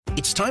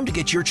It's time to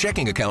get your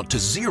checking account to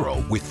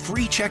zero with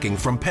free checking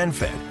from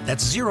PenFed.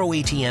 That's zero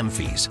ATM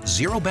fees,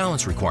 zero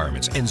balance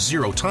requirements, and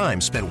zero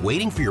time spent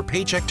waiting for your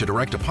paycheck to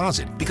direct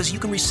deposit because you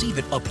can receive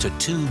it up to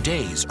 2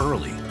 days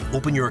early.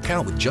 Open your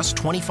account with just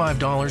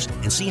 $25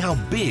 and see how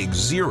big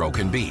zero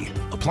can be.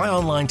 Apply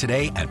online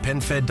today at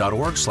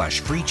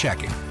PenFed.org/free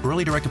checking.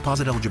 Early direct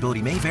deposit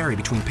eligibility may vary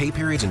between pay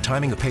periods and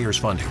timing of payers'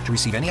 funding. To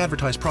receive any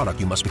advertised product,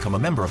 you must become a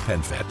member of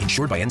PenFed,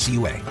 insured by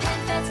NCUA.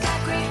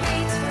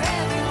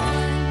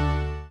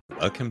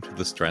 Welcome to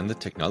the Stranded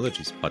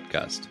Technologies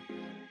podcast.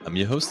 I'm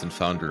your host and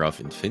founder of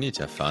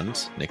Infinita Fund,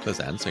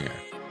 Niklas Anzinger.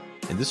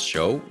 In this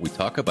show, we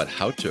talk about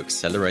how to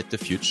accelerate the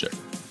future.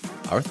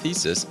 Our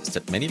thesis is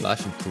that many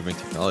life-improving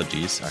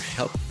technologies are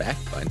held back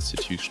by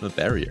institutional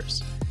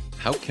barriers.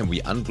 How can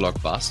we unblock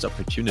vast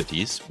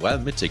opportunities while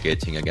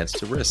mitigating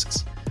against the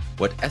risks?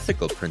 What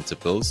ethical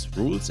principles,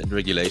 rules, and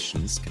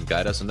regulations can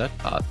guide us on that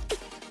path?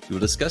 We will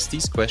discuss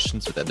these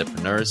questions with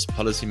entrepreneurs,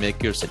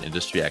 policymakers, and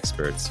industry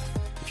experts.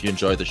 If you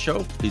enjoy the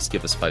show, please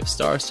give us 5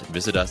 stars and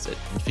visit us at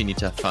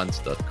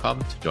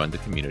infinitafund.com to join the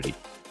community.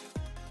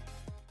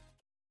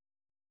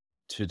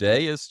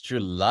 Today is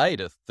July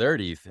the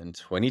 30th in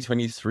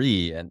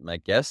 2023, and my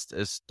guest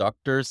is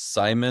Dr.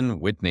 Simon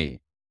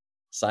Whitney.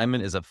 Simon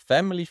is a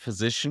family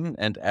physician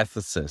and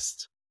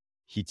ethicist.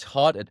 He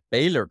taught at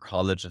Baylor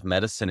College of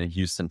Medicine in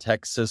Houston,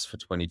 Texas for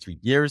 22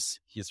 years.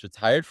 He is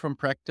retired from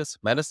practice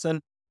of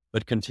medicine,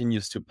 but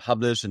continues to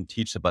publish and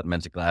teach about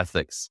medical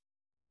ethics.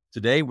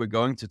 Today, we're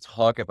going to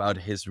talk about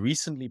his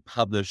recently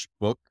published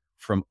book,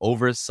 From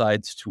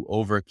Oversight to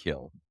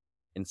Overkill,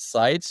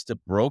 Inside the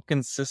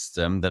Broken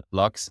System That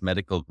Blocks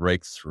Medical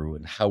Breakthrough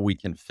and How We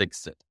Can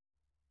Fix It.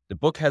 The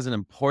book has an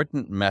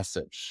important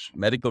message.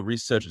 Medical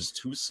research is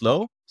too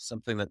slow,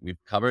 something that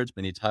we've covered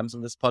many times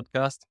on this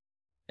podcast.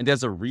 And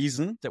there's a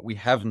reason that we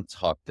haven't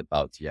talked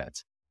about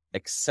yet: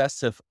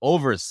 excessive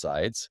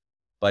oversight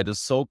by the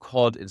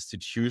so-called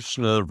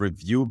Institutional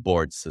Review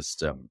Board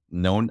system,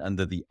 known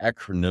under the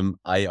acronym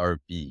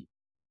IRB.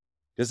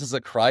 This is a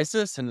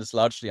crisis and is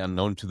largely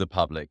unknown to the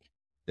public.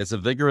 There's a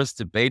vigorous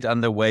debate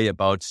underway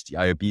about the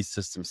IRB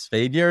system's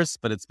failures,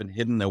 but it's been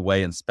hidden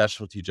away in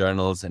specialty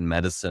journals in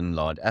medicine,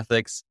 law, and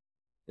ethics.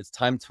 It's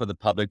time for the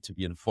public to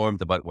be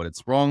informed about what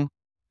is wrong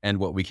and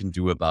what we can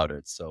do about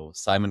it. So,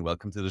 Simon,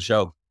 welcome to the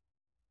show.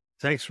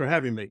 Thanks for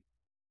having me.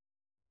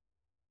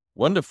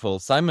 Wonderful.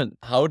 Simon,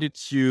 how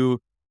did you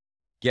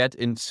get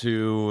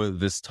into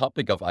this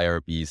topic of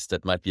IRBs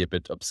that might be a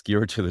bit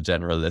obscure to the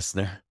general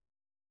listener?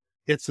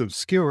 It's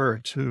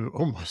obscure to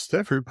almost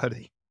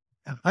everybody.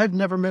 I've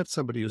never met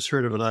somebody who's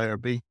heard of an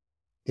IRB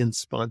in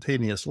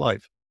spontaneous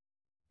life.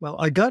 Well,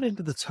 I got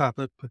into the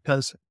topic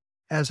because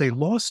as a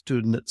law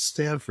student at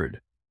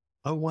Stanford,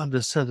 I wanted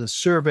to send a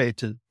survey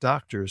to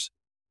doctors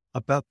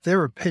about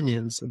their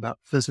opinions about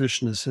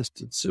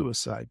physician-assisted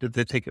suicide. Did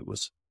they think it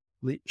was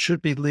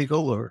should be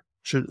legal, or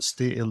should it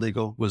stay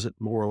illegal? Was it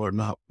moral or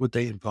not? Would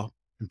they involve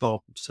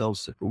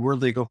themselves if it were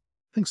legal?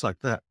 Things like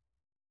that.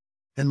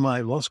 And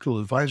my law school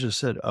advisor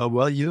said, "Oh,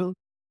 well, you're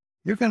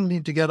going to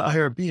need to get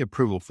IRB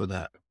approval for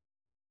that."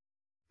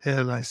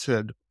 And I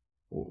said,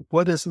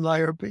 "What is an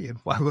IRB and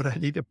why would I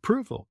need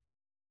approval?"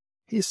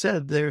 He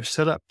said they're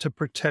set up to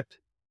protect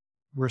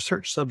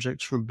research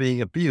subjects from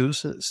being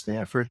abused. And at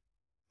Stanford,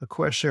 a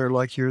questionnaire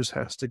like yours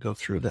has to go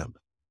through them.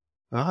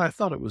 I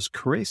thought it was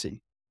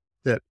crazy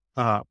that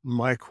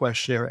my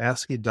questionnaire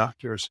asking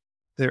doctors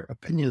their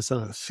opinions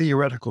on a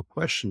theoretical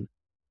question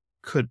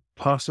could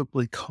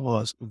possibly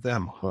cause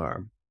them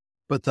harm.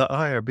 But the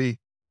IRB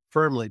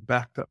firmly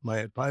backed up my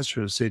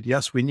advisor and said,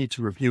 yes, we need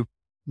to review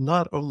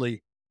not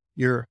only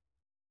your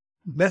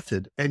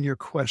method and your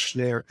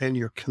questionnaire and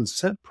your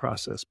consent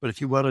process, but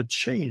if you want to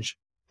change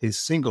a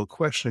single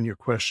question in your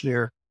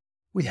questionnaire,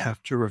 we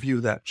have to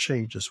review that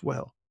change as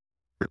well.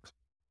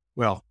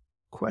 Well,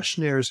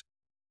 questionnaires,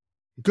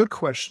 good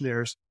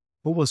questionnaires,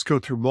 always go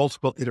through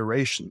multiple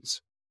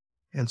iterations.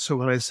 And so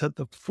when I sent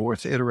the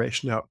 4th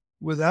iteration out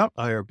without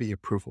IRB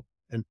approval,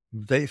 and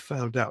they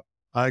found out,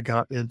 I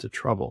got into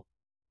trouble.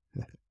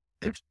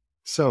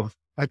 So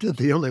I did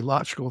the only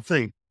logical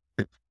thing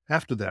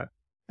after that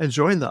and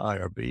joined the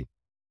IRB.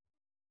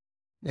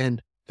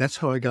 And that's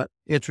how I got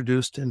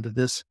introduced into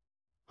this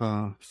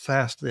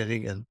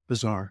fascinating and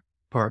bizarre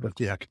part of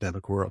the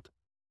academic world.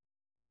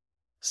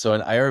 So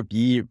an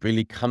IRB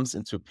really comes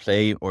into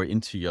play or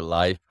into your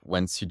life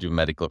once you do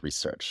medical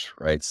research,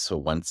 right? So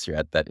once you're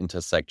at that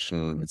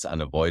intersection, it's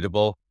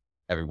unavoidable.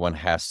 Everyone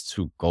has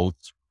to go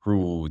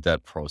through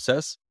that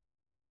process.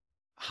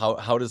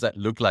 How does that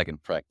look like in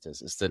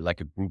practice? Is there like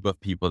a group of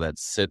people that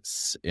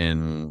sits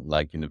in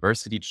like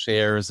university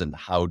chairs, and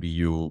how do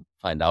you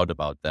find out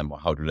about them, or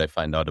how do they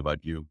find out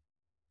about you?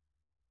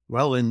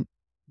 Well,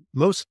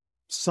 most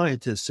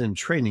scientists in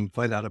training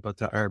find out about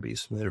the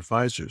IRBs from their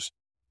advisors,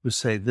 who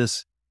say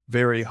this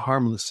very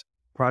harmless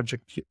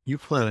project you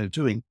plan on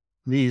doing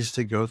needs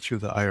to go through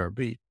the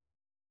IRB.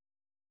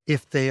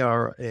 If they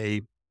are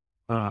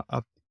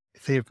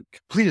if they have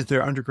completed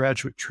their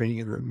undergraduate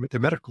training and their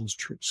medical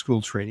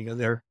school training, and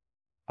they're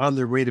on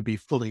their way to being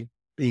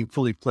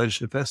fully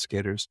fledged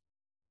investigators,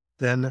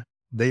 then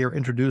they are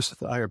introduced to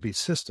the IRB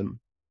system,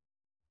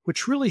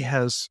 which really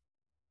has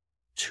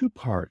two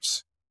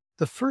parts.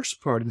 The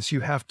first part is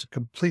you have to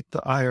complete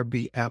the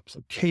IRB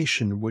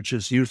application, which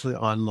is usually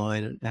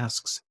online and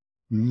asks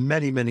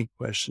many, many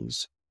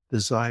questions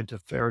designed to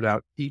ferret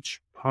out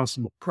each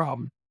possible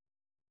problem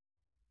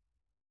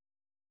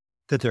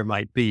that there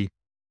might be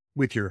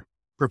with your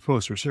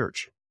proposed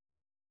research.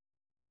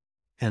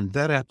 And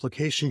that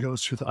application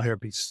goes through the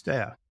IRB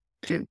staff,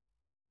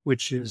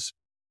 which is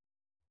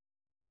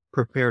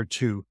prepared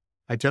to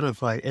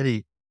identify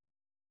any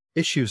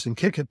issues and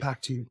kick it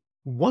back to you.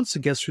 Once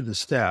it gets through the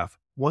staff,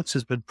 once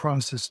it's been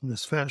processed in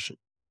this fashion,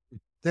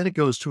 then it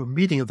goes to a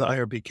meeting of the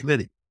IRB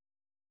committee.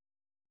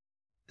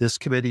 This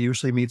committee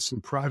usually meets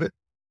in private,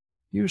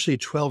 usually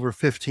 12 or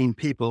 15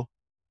 people,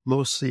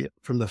 mostly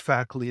from the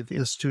faculty of the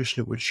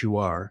institution at which you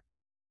are,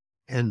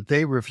 and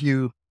they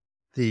review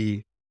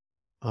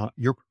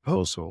your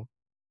proposal.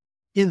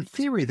 In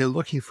theory, they're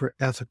looking for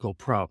ethical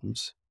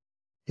problems.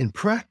 In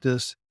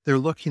practice, they're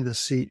looking to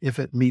see if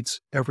it meets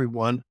every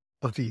one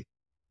of the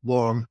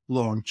long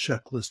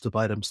checklist of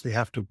items they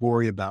have to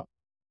worry about,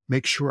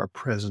 make sure are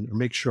present or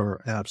make sure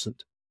are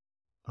absent.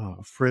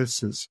 For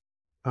instance,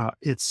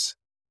 it's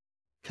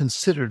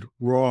considered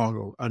wrong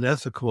or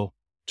unethical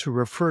to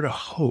refer to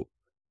hope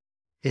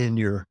in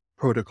your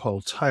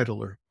protocol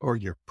title or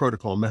your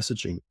protocol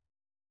messaging.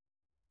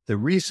 The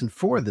reason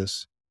for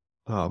this,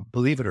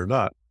 believe it or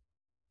not,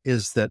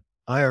 is that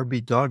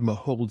IRB dogma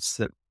holds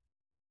that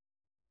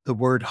the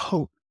word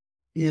hope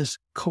is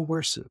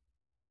coercive,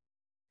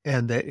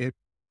 and that a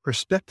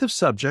prospective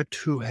subject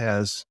who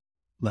has,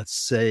 let's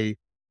say,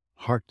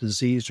 heart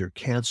disease or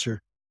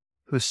cancer,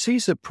 who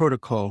sees a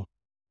protocol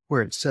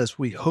where it says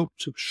we hope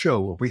to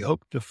show or we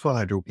hope to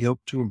find or we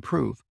hope to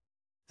improve,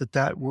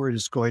 that word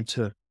is going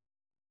to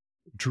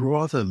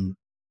draw them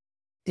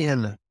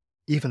in,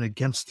 even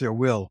against their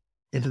will,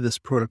 into this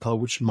protocol,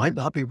 which might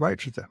not be right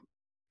for them.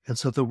 And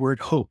so the word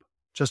hope,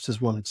 just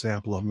as one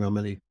example of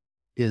many,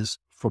 is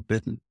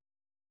forbidden.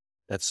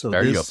 That's so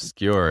very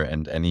obscure,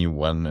 and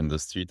anyone in the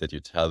street that you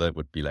tell that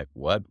would be like,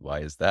 what? Why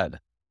is that?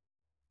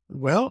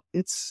 Well,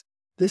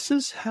 this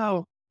is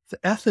how the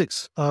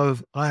ethics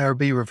of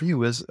IRB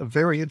review is a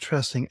very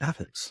interesting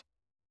ethics.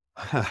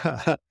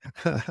 We're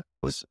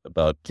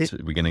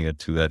going to get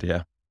to that,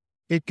 yeah.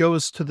 It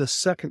goes to the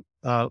second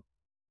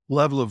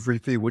level of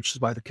review, which is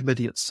by the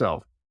committee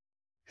itself.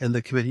 And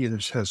the committee either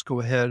says, go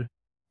ahead,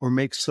 or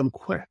makes some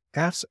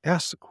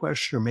asks a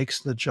question or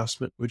makes an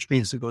adjustment, which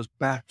means it goes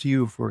back to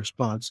you for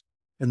response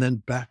and then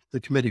back to the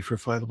committee for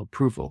final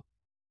approval.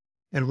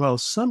 And while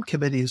some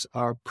committees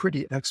are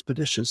pretty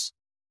expeditious,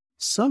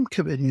 some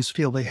committees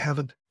feel they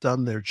haven't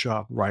done their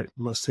job right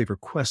unless they've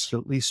requested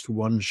at least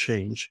one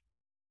change.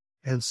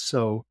 And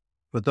so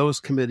for those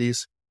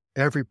committees,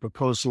 every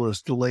proposal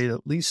is delayed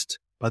at least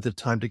by the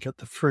time to get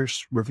the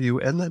first review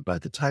and then by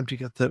the time to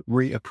get the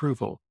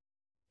reapproval.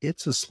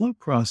 It's a slow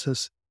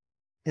process.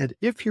 And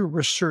if your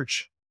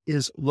research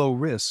is low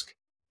risk,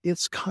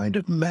 it's kind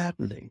of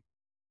maddening.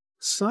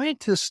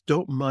 Scientists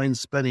don't mind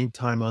spending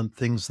time on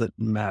things that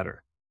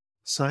matter.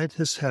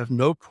 Scientists have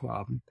no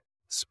problem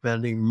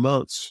spending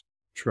months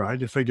trying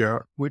to figure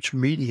out which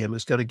medium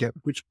is going to get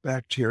which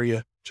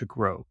bacteria to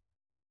grow.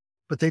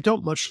 But they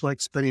don't much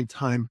like spending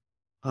time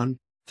on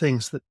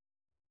things that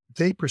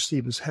they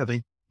perceive as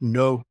having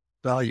no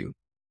value,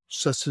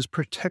 such as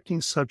protecting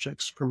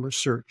subjects from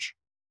research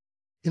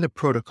in a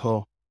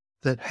protocol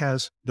that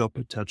has no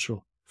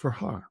potential for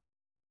harm.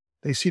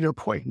 They see no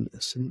point in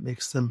this, and it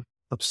makes them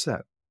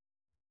upset.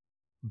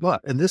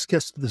 But, and this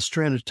gets to the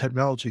stranded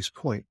technologies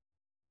point,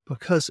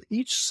 because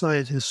each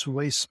scientist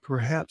wastes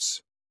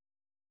perhaps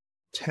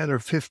 10 or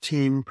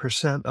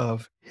 15%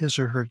 of his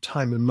or her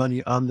time and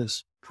money on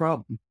this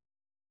problem,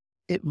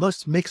 it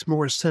makes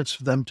more sense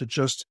for them to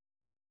just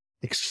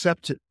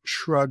accept it,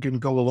 shrug,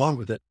 and go along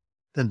with it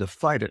than to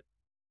fight it.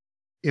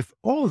 If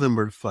all of them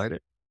were to fight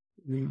it,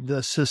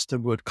 the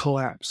system would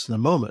collapse in a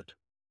moment.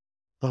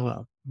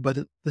 But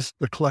this is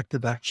the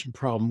collective action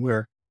problem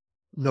where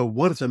no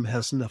one of them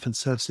has enough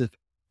incentive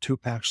to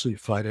actually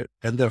fight it,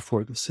 and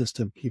therefore the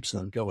system keeps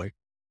on going.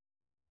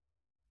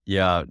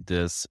 Yeah,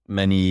 there's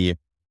many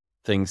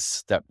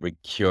things that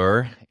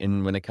recur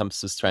when it comes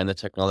to stranded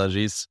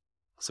technologies.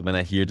 So when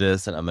I hear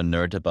this, and I'm a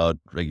nerd about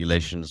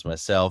regulations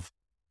myself,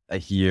 I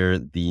hear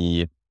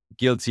the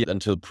guilty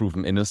until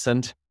proven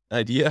innocent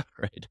idea,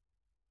 right?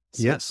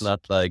 So yes. It's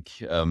not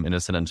like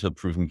innocent until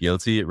proven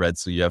guilty, right?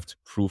 So you have to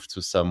prove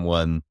to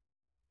someone,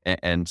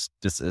 and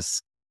this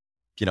is,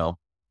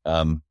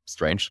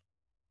 strange.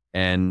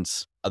 And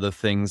other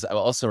things, I'm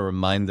also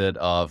reminded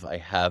of, I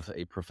have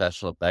a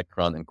professional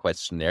background in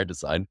questionnaire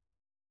design.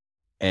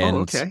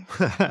 And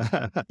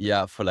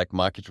yeah, for like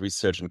market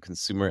research and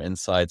consumer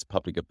insights,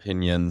 public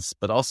opinions,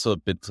 but also a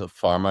bit of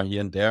pharma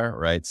here and there,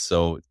 right?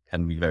 So it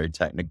can be very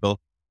technical.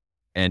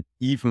 And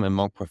even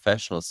among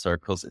professional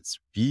circles, it's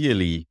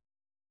really,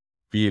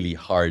 really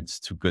hard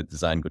to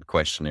design good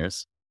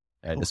questionnaires,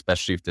 and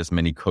especially if there's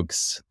many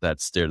cooks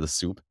that stir the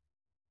soup,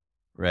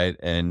 right?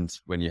 And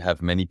when you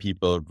have many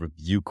people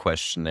review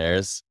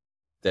questionnaires,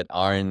 that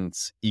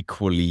aren't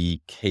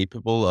equally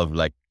capable of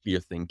like clear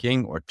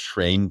thinking or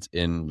trained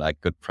in like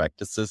good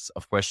practices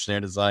of questionnaire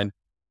design,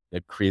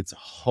 it creates a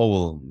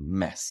whole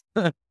mess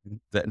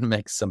that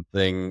makes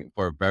something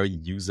for a very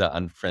user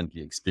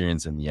unfriendly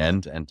experience in the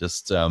end. And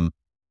just the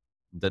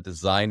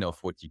design of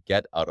what you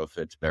get out of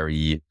it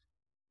very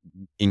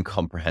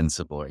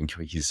incomprehensible or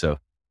incohesive.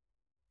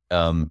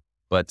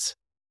 But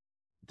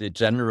the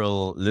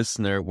general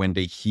listener, when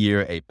they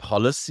hear a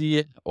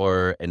policy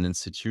or an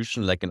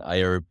institution like an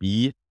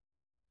IRB,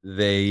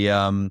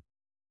 they're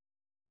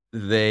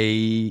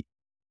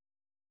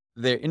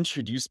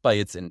introduced by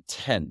its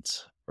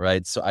intent,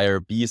 right? So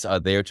IRBs are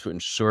there to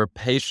ensure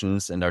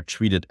patients and are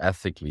treated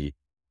ethically.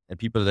 And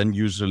people then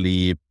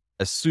usually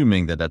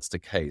assuming that that's the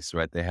case,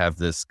 right? They have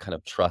this kind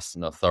of trust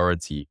and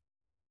authority.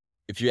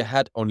 If you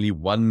had only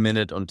 1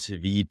 minute on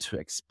TV to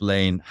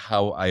explain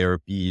how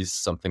IRBs,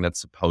 something that's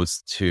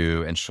supposed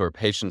to ensure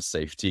patient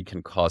safety,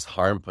 can cause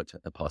harm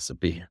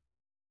possibly.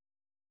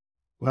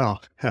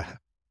 Well,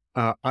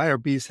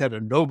 IRBs had a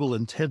noble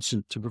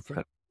intention to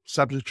prevent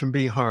subjects from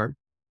being harmed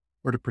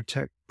or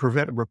to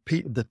prevent a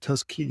repeat of the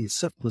Tuskegee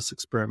syphilis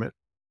experiment.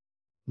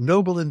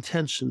 Noble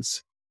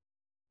intentions,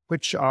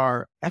 which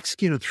are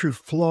executed through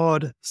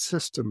flawed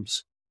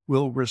systems,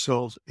 will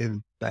result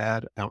in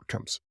bad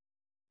outcomes.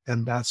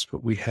 And that's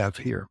what we have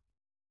here.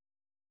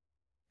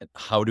 And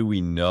how do we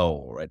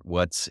know, right?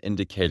 What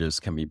indicators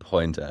can we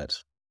point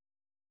at?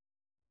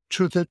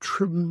 To the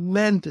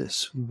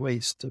tremendous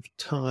waste of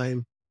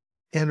time,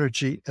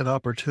 energy, and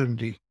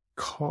opportunity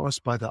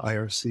caused by the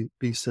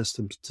IRB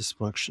system's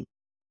dysfunction.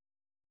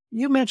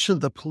 You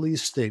mentioned the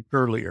police state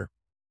earlier,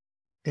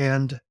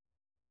 and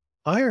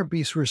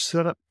IRBs were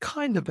set up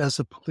kind of as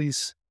a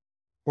police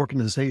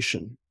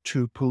organization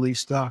to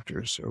police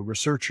doctors or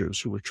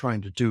researchers who were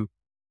trying to do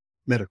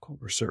medical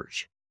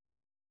research.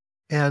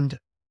 And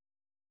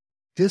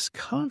this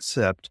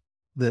concept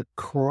that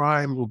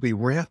crime will be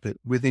rampant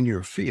within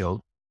your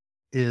field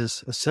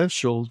is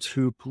essential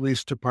to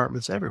police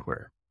departments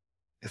everywhere.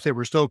 If there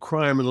was no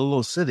crime in a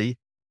little city,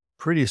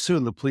 pretty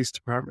soon the police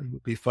department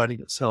would be finding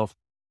itself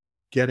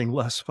getting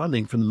less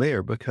funding from the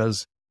mayor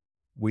because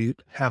we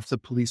have the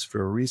police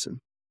for a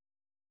reason.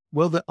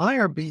 Well, the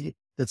IRB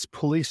that's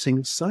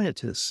policing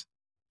scientists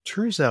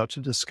turns out to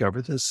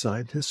discover that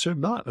scientists are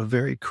not a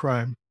very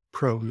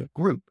crime-prone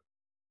group.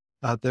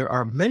 There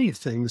are many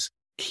things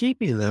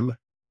keeping them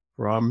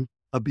from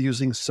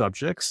abusing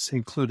subjects,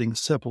 including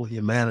simple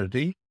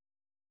humanity,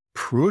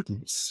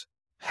 prudence,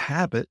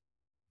 habit,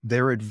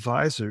 their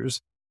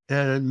advisors,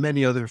 and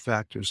many other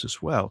factors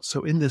as well.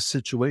 So in this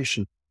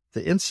situation,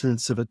 the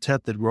incidence of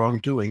attempted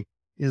wrongdoing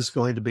is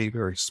going to be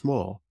very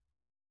small.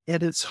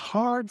 And it's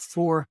hard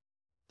for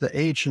the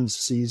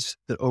agencies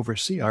that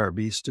oversee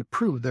IRBs to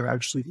prove they're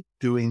actually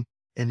doing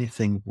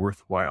anything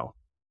worthwhile.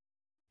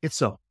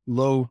 It's a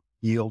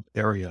low-yield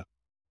area.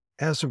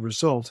 As a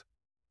result,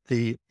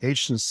 the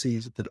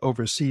agencies that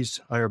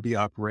oversees IRB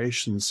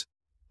operations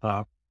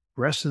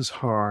presses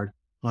hard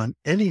on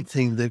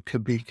anything that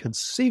could be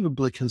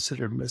conceivably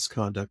considered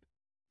misconduct,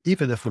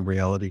 even if in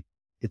reality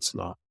it's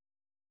not.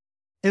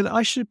 And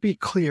I should be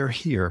clear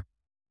here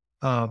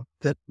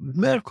that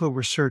medical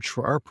research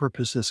for our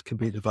purposes can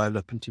be divided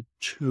up into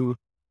two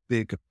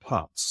big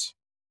pots.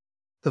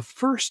 The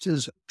first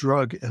is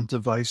drug and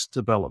device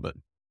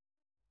development,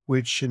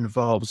 which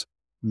involves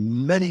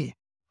many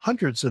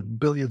hundreds of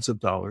billions of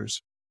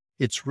dollars.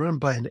 It's run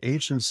by an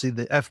agency,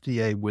 the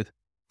FDA, with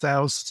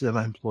thousands of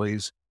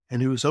employees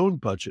and whose own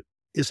budget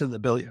is in the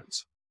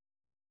billions.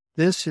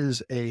 This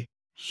is a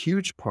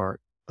huge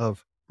part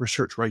of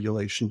research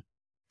regulation,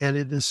 and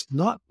it is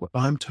not what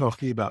I'm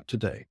talking about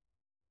today.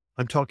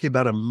 I'm talking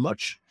about a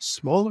much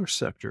smaller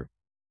sector,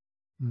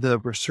 the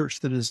research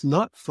that is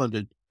not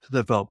funded to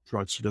develop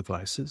drugs or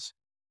devices,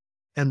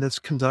 and that's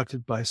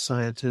conducted by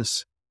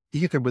scientists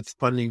either with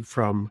funding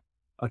from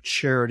a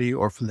charity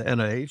or from the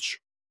NIH,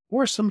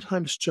 or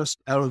sometimes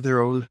just out of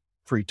their own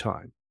free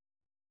time.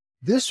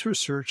 This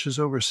research is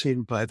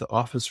overseen by the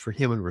Office for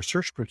Human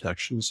Research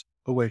Protection's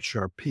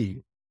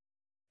OHRP,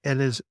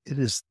 and it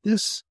is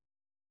this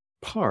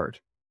part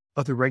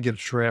of the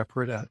regulatory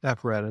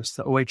apparatus,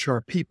 the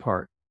OHRP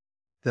part,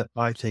 that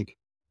I think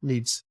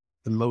needs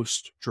the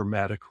most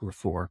dramatic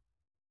reform.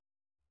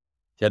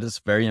 That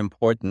is very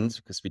important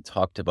because we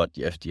talked about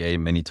the FDA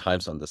many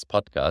times on this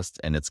podcast,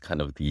 and it's kind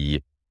of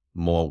the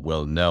more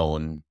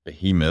well-known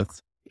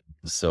behemoth.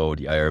 So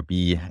the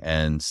IRB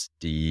and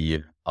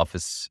the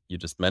office you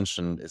just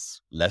mentioned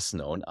is less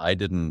known. I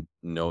didn't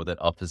know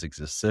that office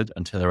existed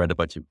until I read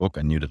about your book.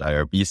 I knew that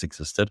IRBs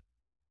existed.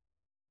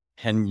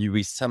 Can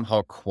you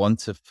somehow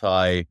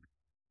quantify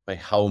by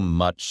how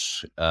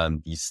much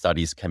these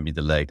studies can be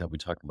delayed? Are we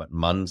talking about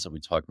months? Are we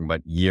talking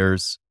about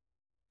years?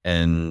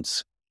 And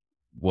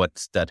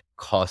what that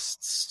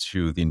costs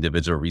to the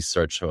individual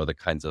researcher or the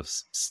kinds of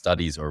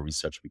studies or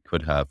research we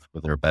could have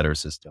with a better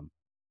system?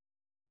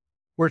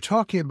 We're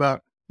talking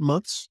about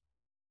months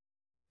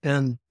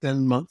and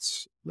then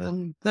months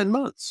and then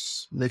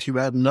months. And if you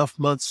add enough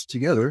months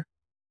together,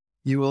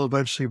 you will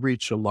eventually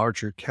reach a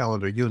larger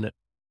calendar unit.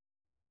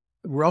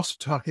 we're also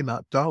talking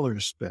about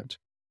dollars spent.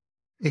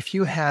 If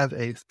you have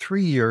a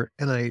 3-year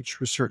NIH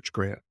research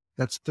grant,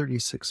 that's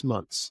 36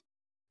 months.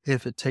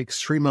 If it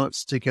takes 3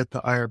 months to get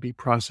the IRB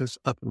process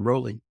up and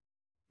rolling,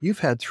 you've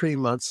had 3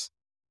 months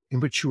in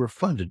which you were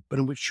funded, but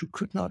in which you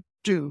could not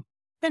do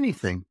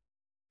anything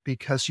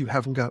because you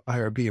haven't got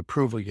IRB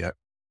approval yet.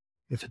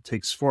 If it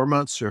takes 4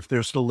 months, or if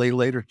there's a delay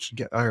later to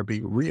get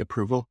IRB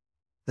reapproval,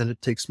 then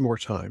it takes more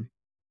time.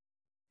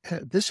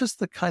 This is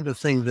the kind of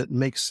thing that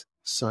makes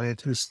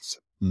scientists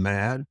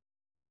mad.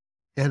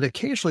 And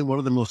occasionally one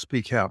of them will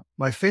speak out.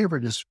 My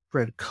favorite is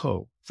Fred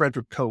Coe.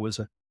 Frederick Coe was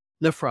a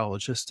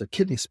nephrologist, a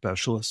kidney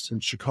specialist in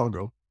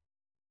Chicago.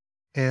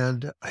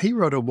 And he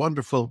wrote a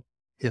wonderful,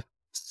 if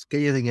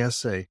scathing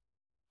essay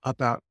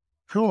about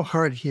how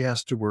hard he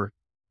has to work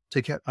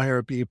to get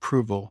IRB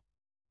approval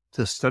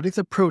to study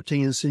the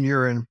proteins in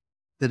urine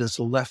that is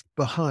left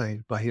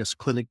behind by his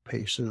clinic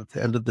patient at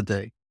the end of the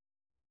day.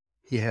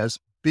 He has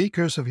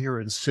beakers of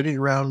urine sitting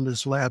around in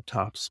his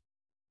laptops,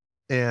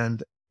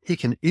 and he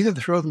can either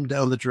throw them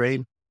down the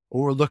drain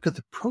or look at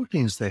the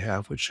proteins they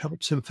have, which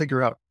helps him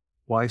figure out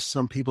why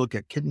some people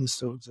get kidney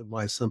stones and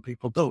why some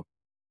people don't.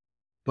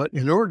 But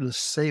in order to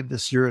save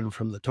this urine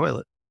from the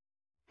toilet,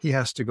 he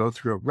has to go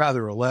through a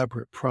rather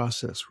elaborate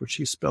process, which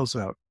he spells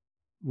out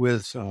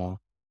with,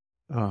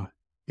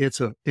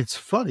 it's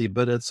funny,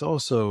 but it's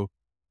also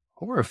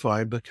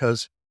horrifying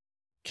because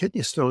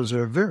kidney stones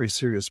are a very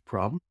serious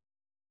problem.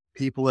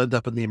 People end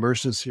up in the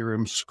emergency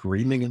room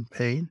screaming in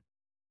pain.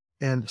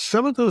 And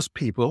some of those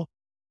people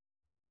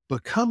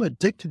become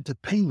addicted to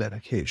pain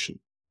medication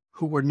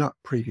who were not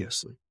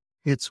previously.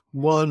 It's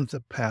one of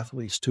the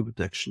pathways to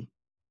addiction.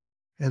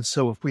 And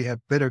so if we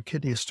have better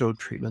kidney stone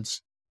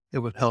treatments, it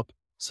would help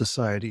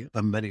society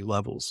on many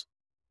levels.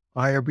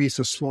 IRBs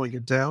are slowing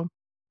it down,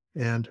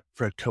 and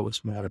Fred Coe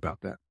is mad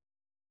about that.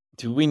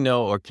 Do we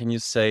know, or can you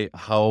say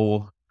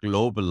how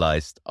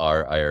globalized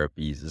are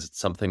IRBs? Is it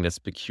something that's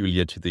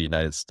peculiar to the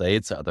United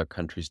States? Are other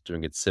countries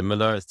doing it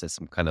similar? Is there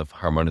some kind of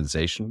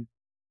harmonization?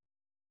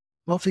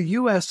 Well, the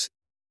U.S.,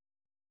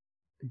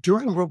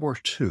 during World War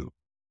II,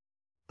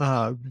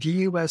 the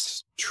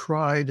U.S.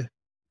 tried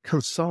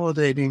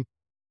consolidating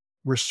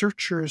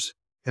researchers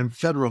and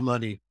federal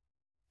money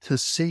to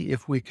see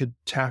if we could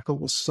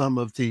tackle some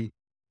of the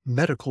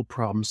medical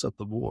problems of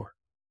the war,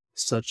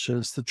 such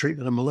as the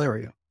treatment of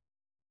malaria.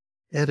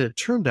 And it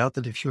turned out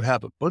that if you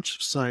have a bunch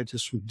of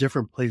scientists from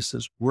different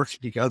places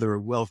working together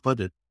and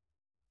well-funded,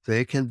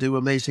 they can do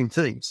amazing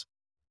things.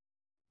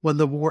 When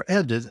the war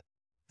ended,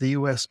 the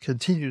U.S.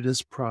 continued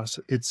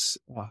its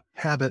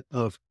habit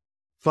of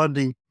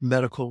funding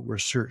medical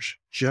research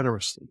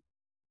generously.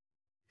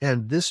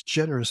 And this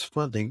generous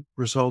funding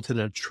resulted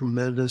in a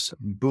tremendous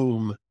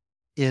boom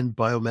in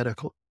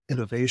biomedical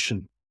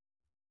innovation.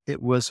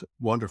 It was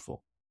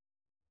wonderful.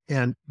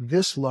 And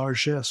this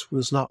largesse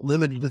was not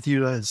limited to the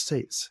United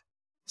States.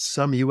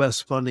 Some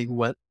U.S. funding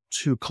went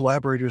to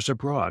collaborators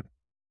abroad,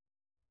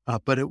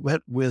 but it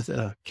went with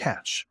a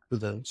catch,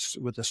 with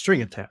a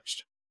string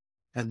attached.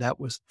 And that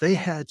was, they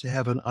had to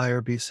have an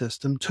IRB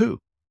system too.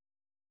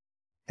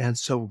 And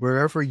so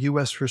wherever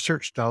U.S.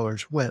 research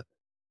dollars went,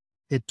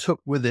 it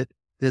took with it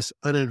this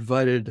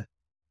uninvited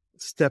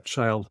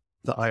stepchild,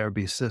 the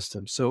IRB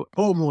system. So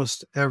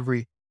almost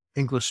every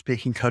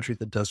English-speaking country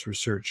that does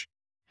research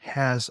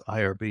has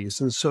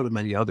IRBs, and so do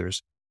many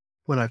others.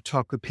 When I've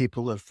talked with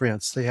people in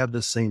France, they have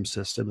the same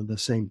system and the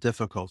same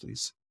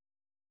difficulties.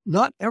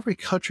 Not every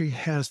country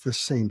has the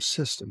same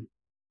system.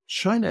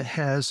 China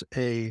has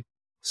a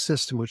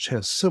system which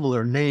has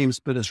similar names,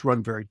 but is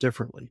run very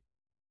differently.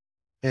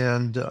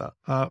 And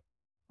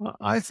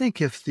I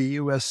think if the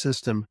U.S.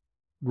 system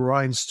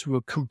grinds to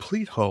a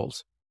complete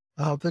halt,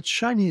 the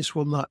Chinese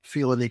will not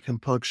feel any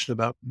compunction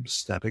about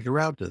stepping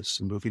around us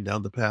and moving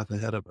down the path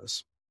ahead of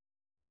us.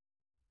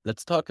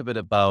 Let's talk a bit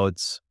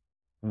about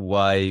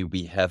why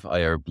we have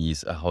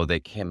IRBs, how they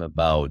came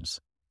about.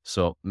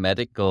 So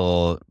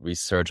medical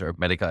research or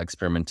medical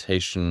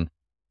experimentation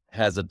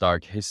has a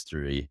dark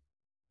history.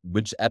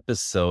 Which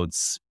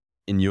episodes,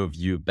 in your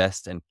view,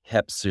 best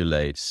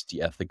encapsulate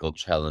the ethical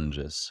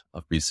challenges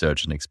of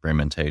research and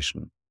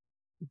experimentation?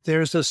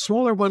 There's a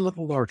smaller one and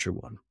a larger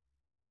one.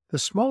 The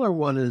smaller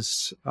one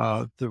is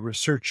the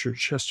researcher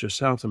Chester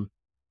Southam,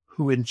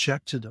 who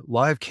injected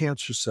live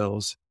cancer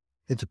cells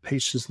into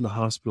patients in the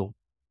hospital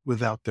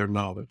without their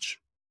knowledge.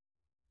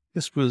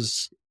 This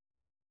was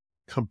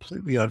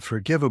completely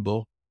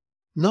unforgivable,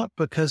 not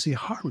because he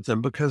harmed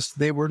them, because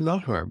they were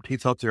not harmed. He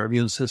thought their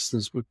immune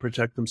systems would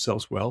protect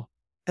themselves well,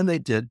 and they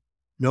did.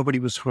 Nobody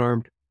was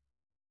harmed,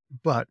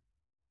 but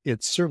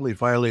it certainly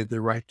violated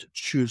their right to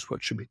choose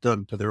what should be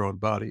done to their own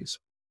bodies.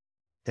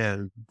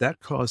 And that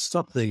caused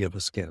something of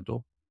a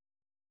scandal.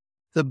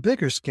 The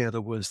bigger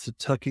scandal was the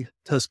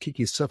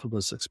Tuskegee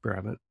syphilis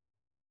experiment,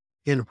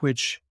 in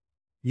which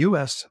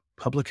U.S.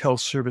 Public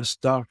Health Service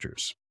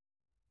doctors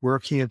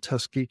working in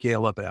Tuskegee,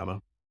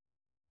 Alabama,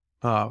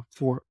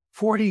 for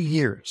 40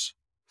 years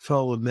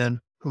followed men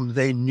whom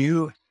they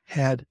knew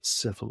had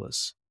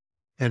syphilis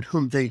and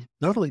whom they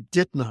not only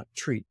did not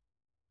treat,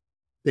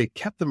 they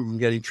kept them from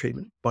getting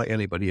treatment by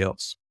anybody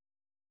else.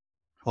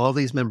 All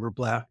these men were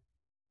Black.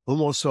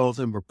 Almost all of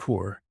them were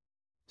poor.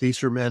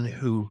 These were men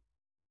who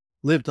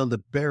lived on the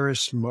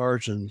barest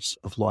margins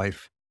of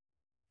life,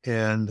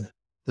 and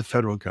the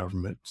federal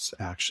government's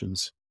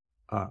actions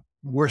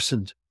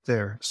worsened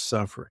their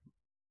suffering.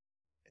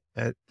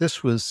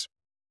 This was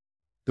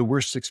the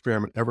worst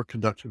experiment ever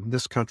conducted in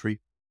this country,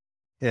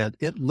 and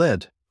it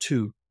led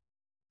to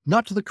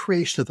not to the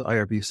creation of the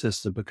IRB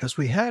system, because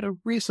we had a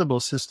reasonable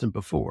system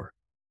before,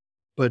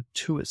 but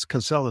to its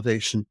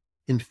consolidation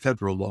in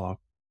federal law,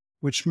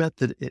 which meant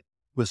that it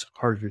was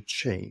harder to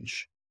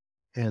change.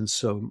 And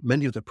so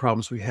many of the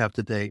problems we have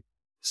today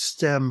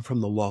stem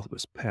from the law that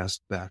was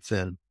passed back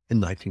then in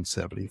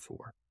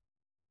 1974.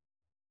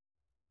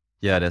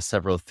 Yeah, there's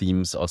several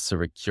themes also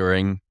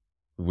recurring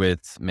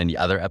with many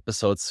other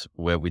episodes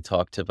where we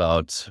talked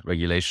about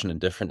regulation in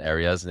different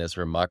areas, and there's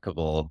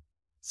remarkable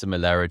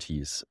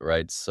similarities,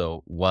 right?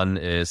 So one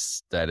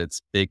is that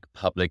it's big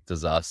public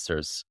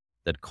disasters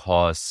that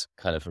cause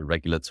kind of a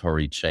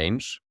regulatory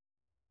change.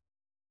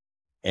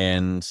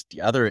 And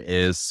the other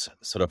is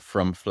sort of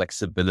from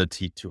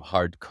flexibility to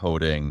hard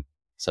coding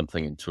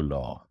something into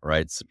law,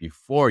 right? So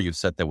before you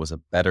said there was a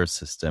better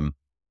system.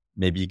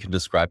 Maybe you can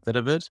describe that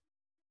a bit?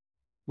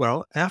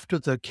 Well, after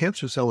the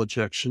cancer cell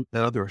injection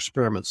and other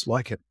experiments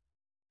like it,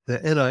 the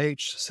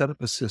NIH set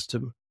up a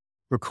system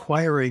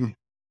requiring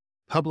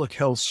public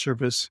health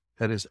service,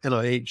 that is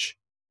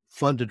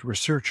NIH-funded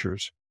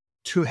researchers,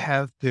 to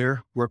have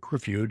their work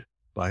reviewed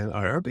by an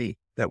IRB.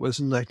 That was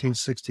in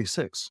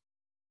 1966.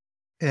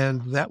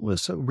 And that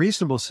was a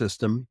reasonable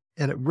system,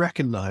 and it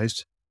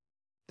recognized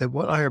that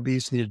what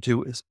IRBs need to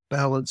do is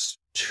balance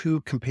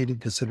two competing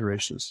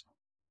considerations.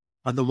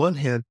 On the one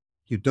hand,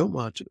 you don't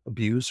want to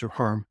abuse or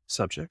harm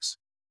subjects.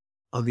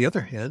 On the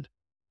other hand,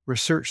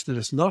 research that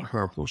is not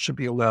harmful should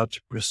be allowed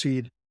to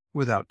proceed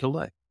without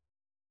delay.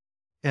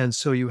 And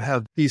so you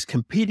have these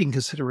competing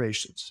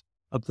considerations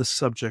of the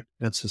subject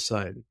and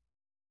society.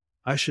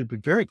 I should be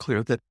very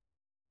clear that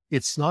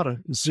it's not a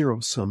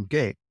zero-sum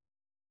game.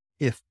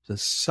 If the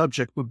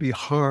subject would be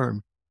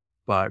harmed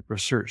by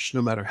research,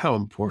 no matter how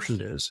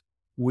important it is,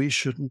 we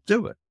shouldn't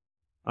do it.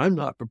 I'm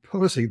not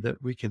proposing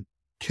that we can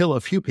kill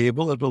a few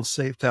people and it'll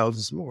save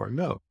thousands more.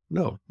 No.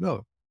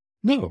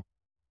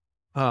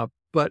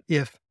 But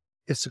if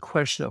it's a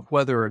question of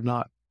whether or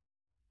not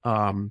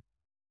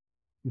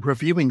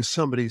reviewing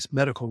somebody's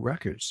medical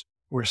records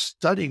or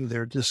studying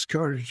their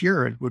discarded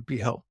urine would be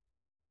helpful,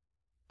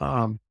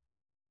 the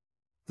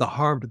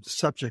harm to the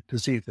subject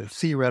is either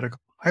theoretical,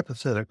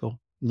 hypothetical,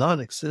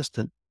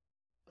 non-existent.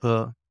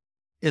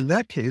 In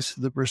that case,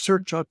 the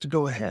research ought to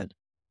go ahead.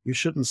 You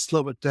shouldn't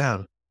slow it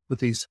down with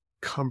these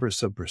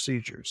cumbersome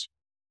procedures.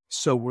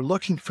 So we're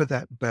looking for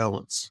that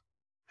balance.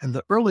 And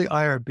the early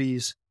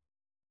IRBs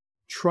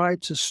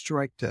tried to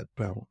strike that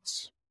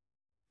balance.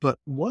 But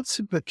once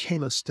it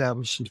became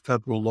established in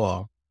federal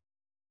law,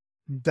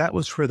 that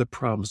was where the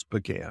problems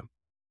began.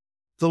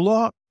 The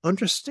law,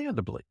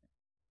 understandably,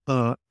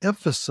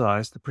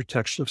 emphasized the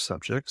protection of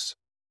subjects.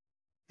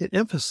 It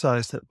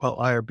emphasized that while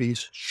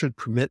IRBs should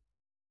permit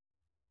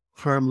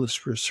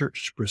harmless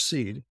research to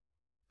proceed,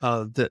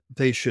 that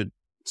they should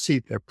see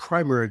their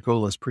primary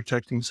goal as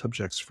protecting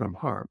subjects from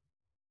harm.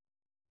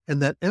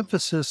 And that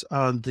emphasis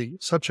on the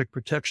subject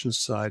protection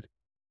side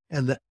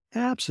and the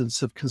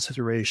absence of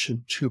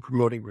consideration to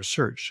promoting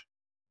research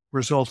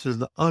resulted in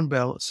the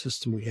unbalanced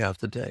system we have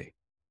today.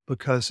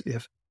 Because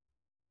if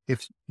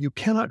you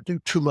cannot do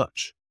too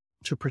much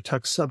to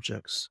protect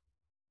subjects,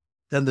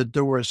 then the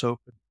door is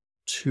open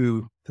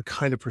to the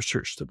kind of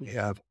research that we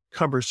have: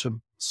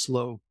 cumbersome,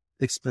 slow,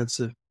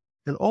 expensive,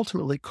 and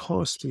ultimately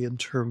costly in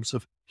terms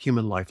of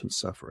human life and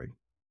suffering.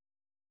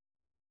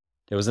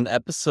 There was an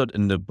episode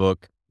in the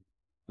book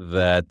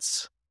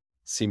that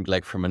seemed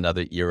like from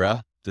another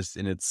era, just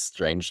in its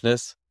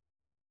strangeness.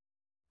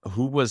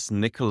 Who was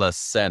Nicholas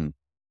Sen?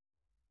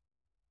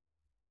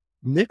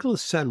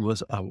 Nicholas Sen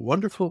was a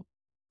wonderful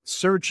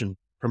surgeon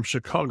from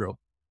Chicago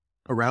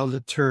around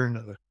the turn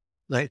of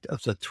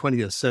the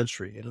 20th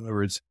century. In other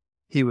words,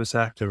 he was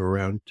active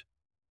around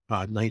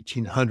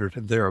 1900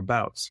 and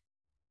thereabouts.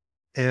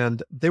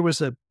 And there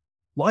was a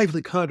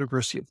lively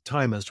controversy at the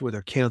time as to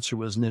whether cancer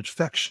was an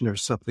infection or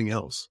something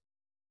else.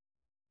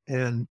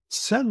 And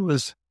Sen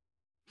was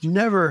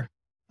never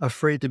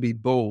afraid to be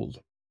bold.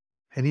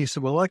 And he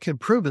said, well, I can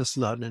prove it's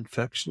not an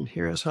infection.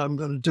 Here's how I'm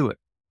going to do it.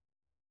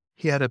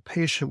 He had a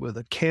patient with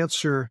a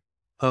cancer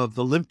of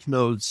the lymph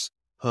nodes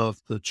of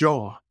the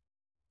jaw,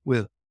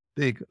 with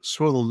big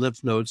swollen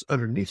lymph nodes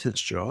underneath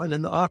his jaw. And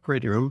in the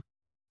operating room,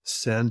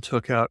 Sen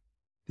took out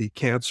the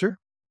cancer,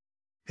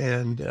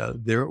 and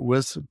there it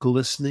was,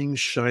 glistening,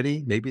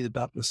 shiny, maybe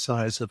about the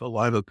size of a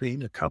lima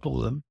bean, a couple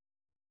of them.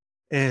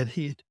 And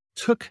he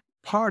took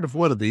part of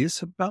one of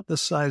these, about the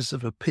size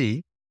of a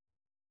pea,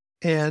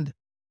 and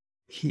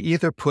he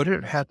either put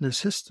it or had an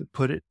assistant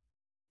put it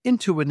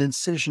into an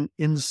incision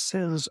in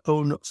Sen's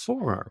own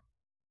forearm,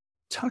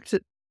 tucked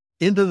it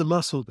into the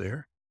muscle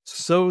there,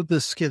 sewed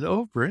the skin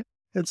over it,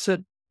 and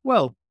said,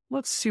 well,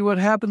 let's see what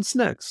happens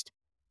next.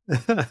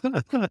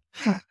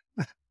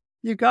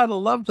 You got to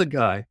love the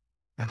guy.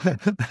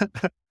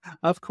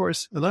 Of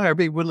course, an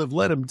IRB wouldn't have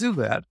let him do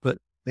that, but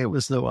there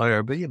was no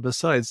IRB. And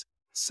besides,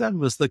 Sen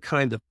was the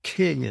kind of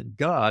king and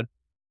god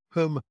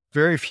whom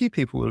very few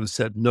people would have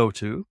said no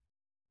to.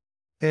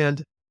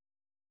 And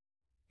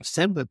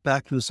Sen went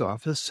back to his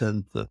office,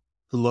 and the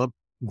lump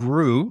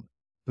grew,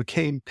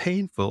 became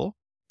painful.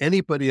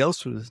 Anybody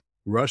else would have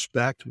rushed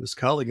back to his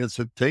colleague and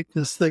said, "Take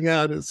this thing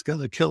out, it's going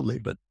to kill me."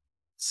 But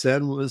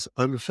Sen was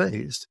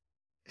unfazed.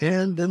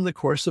 And in the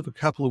course of a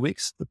couple of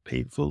weeks, the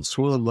painful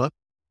swollen lump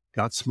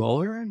got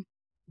smaller and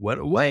went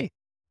away.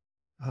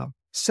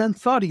 Sen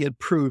thought he had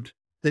proved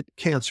that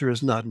cancer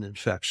is not an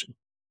infection.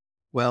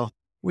 Well,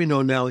 we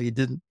know now he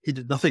did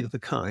nothing of the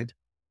kind.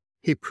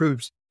 He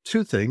proved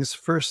two things.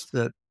 First,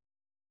 that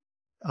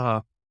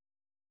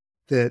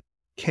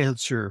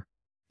cancer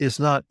is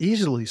not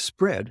easily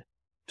spread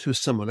to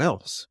someone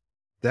else.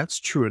 That's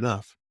true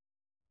enough.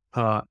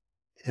 And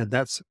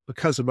that's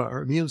because of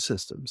our immune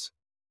systems.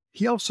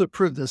 He also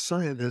proved that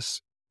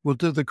scientists will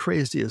do the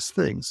craziest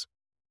things.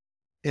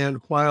 And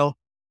while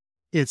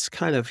it's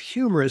kind of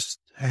humorous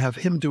to have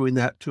him doing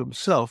that to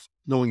himself,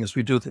 knowing as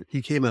we do that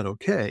he came out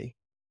okay,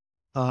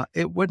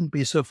 it wouldn't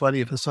be so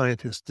funny if a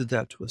scientist did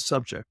that to a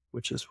subject,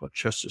 which is what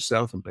Chester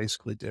Southam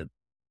basically did.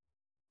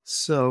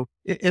 So,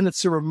 and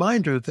it's a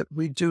reminder that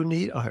we do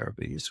need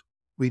IRBs.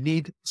 We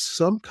need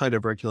some kind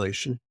of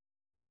regulation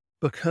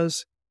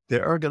because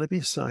there are going to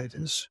be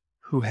scientists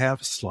who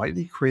have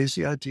slightly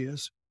crazy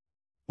ideas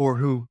or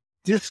who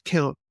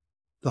discount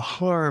the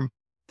harm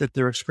that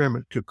their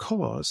experiment could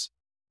cause,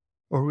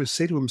 or who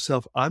say to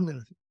himself, "I'm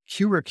going to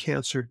cure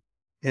cancer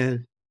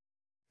and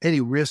any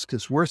risk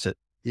is worth it,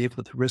 even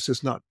if the risk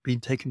is not being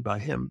taken by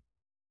him."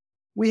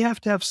 We have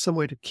to have some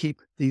way to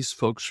keep these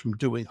folks from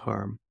doing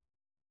harm,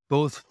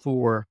 both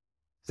for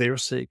their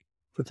sake,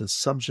 for the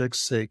subject's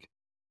sake,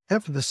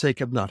 and for the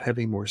sake of not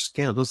having more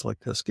scandals like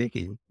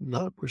Tuskegee,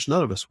 which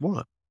none of us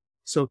want.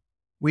 So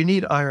we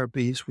need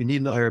IRBs, we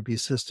need an IRB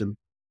system,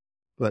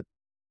 but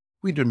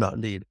we do not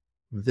need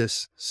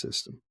this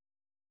system.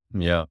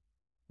 Yeah.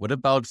 What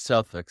about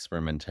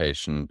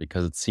self-experimentation?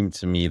 Because it seemed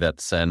to me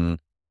that Sen,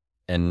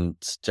 and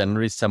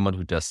generally someone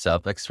who does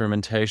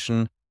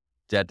self-experimentation,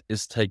 that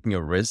is taking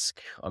a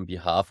risk on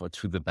behalf or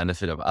to the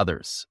benefit of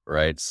others,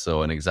 right?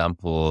 So an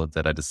example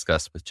that I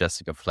discussed with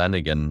Jessica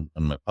Flanagan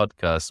on my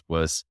podcast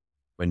was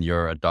when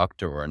you're a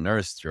doctor or a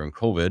nurse during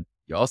COVID,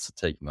 you're also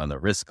taking on a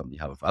risk on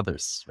behalf of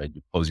others, right?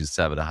 You pose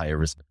yourself at a higher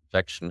risk of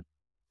infection.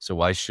 So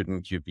why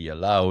shouldn't you be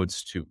allowed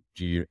to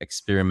do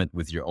experiment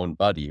with your own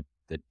body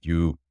that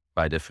you,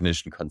 by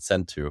definition,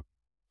 consent to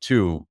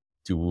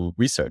do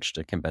research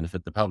that can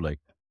benefit the public?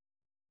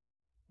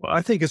 Well,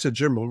 I think as a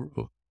general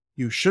rule,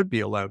 you should be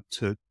allowed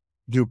to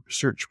do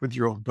research with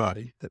your own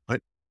body that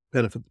might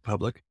benefit the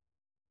public.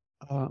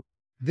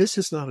 This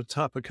is not a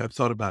topic I've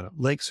thought about at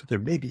length, so there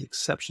may be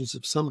exceptions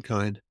of some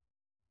kind.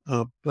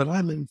 But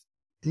I'm in,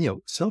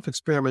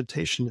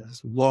 self-experimentation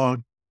has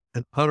long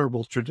and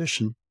honorable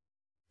tradition.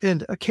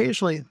 And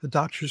occasionally the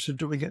doctors who are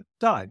doing it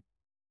died.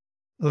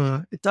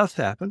 It does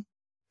happen.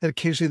 And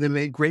occasionally they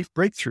made great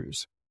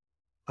breakthroughs.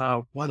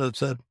 One of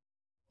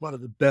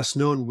the best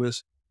known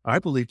was, I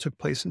believe, took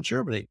place in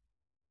Germany,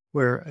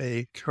 where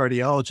a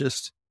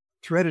cardiologist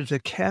threaded a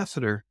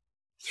catheter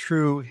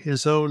through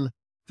his own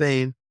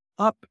vein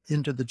up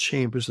into the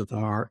chambers of the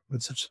heart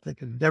when such a thing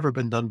had never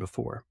been done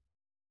before.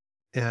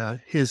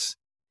 His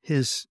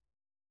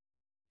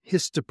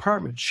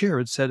department chair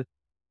had said,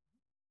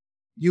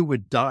 "You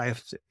would die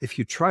if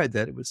you tried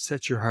that. It would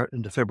set your heart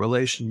into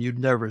fibrillation. You'd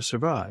never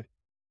survive."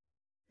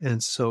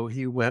 And so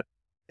he went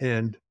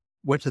to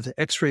the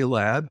X-ray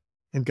lab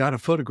and got a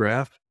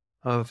photograph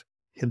of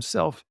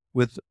himself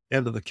with the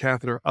end of the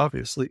catheter,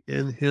 obviously,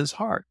 in his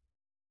heart.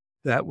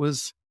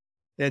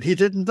 And he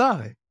didn't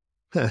die.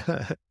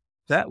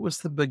 That was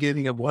the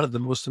beginning of one of the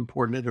most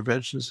important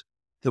interventions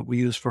that we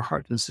use for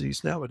heart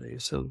disease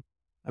nowadays. So,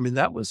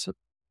 that was a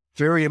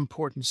very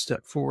important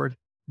step forward,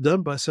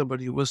 done by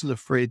somebody who wasn't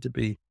afraid to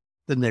be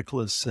the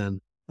Nicholas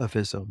Sen of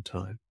his own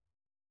time.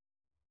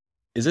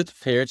 Is it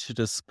fair to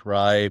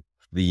describe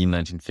the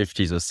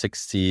 1950s or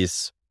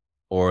 60s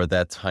or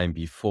that time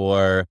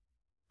before?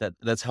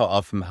 That's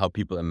how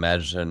people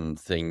imagine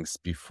things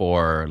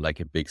before, like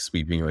a big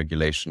sweeping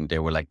regulation. They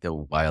were like the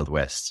Wild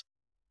West,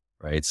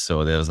 right?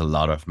 So there was a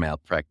lot of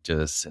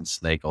malpractice and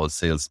snake oil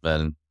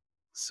salesmen.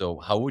 So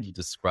how would you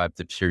describe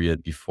the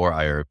period before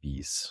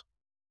IRBs?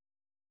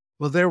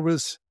 Well, there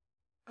was,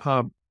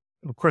 of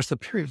course, the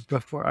period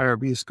before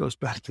IRBs goes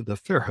back to the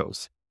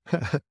pharaohs.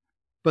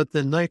 But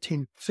the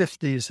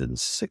 1950s and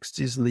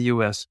 60s in the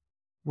U.S.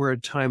 were a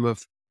time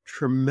of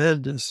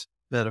tremendous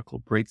medical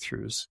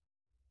breakthroughs.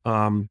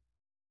 One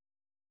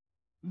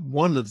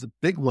of the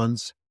big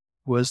ones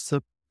was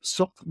the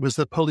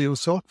polio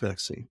salk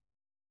vaccine.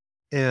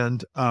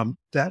 And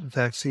that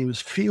vaccine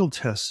was field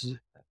tested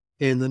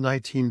in the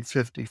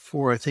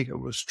 1954, I think it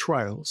was,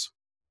 trials.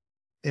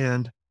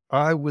 And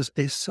I was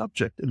a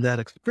subject in that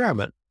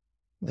experiment.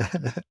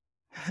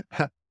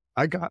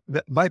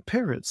 My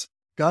parents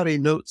got a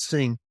note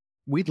saying,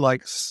 "We'd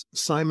like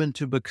Simon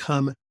to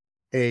become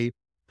a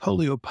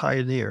polio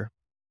pioneer."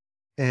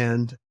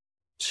 and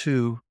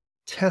to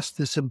test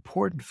this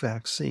important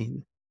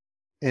vaccine.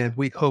 And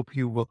we hope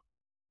you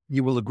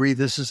will agree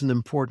this is an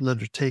important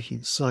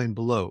undertaking, signed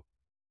below.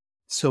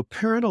 So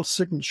parental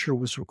signature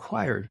was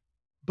required,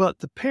 but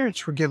the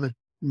parents were given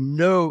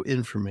no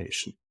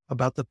information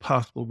about the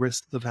possible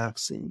risks of the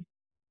vaccine,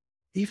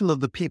 even though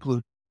the people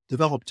who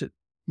developed it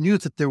knew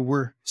that there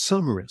were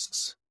some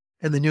risks,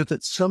 and they knew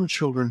that some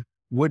children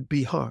would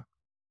be harmed.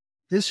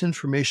 This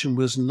information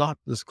was not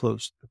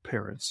disclosed to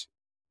parents.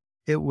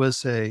 It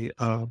was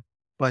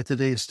by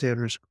today's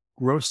standards,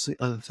 grossly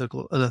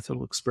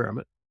unethical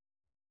experiment.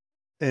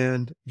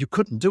 And you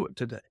couldn't do it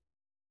today.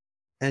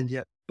 And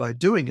yet, by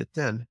doing it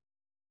then,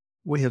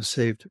 we have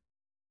saved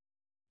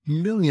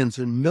millions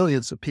and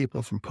millions of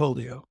people from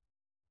polio,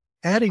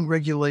 adding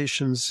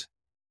regulations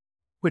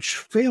which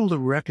fail to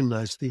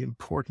recognize the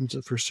importance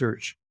of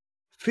research,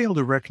 fail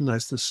to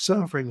recognize the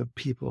suffering of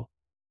people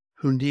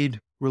who need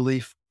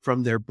relief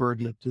from their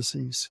burden of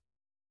disease.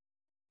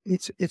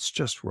 It's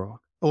just wrong.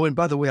 Oh, and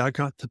by the way, I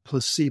got the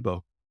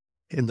placebo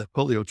in the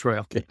polio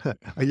trial. Okay.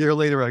 A year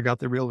later, I got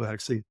the real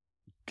vaccine.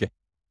 Okay.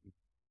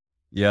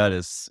 Yeah,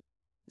 there's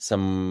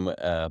some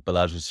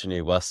Balaji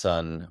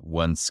Srinivasan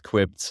once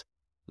quipped,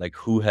 like,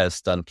 who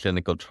has done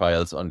clinical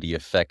trials on the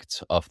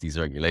effect of these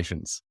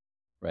regulations,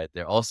 right?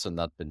 They're also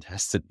not been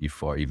tested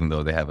before, even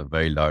though they have a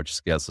very large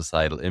scale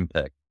societal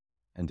impact.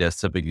 And there's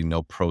typically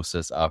no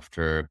process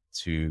after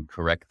to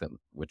correct them,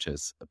 which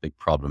is a big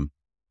problem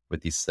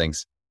with these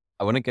things.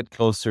 I want to get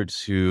closer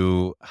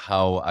to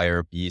how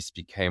IRBs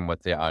became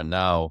what they are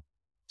now.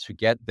 To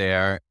get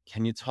there,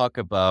 can you talk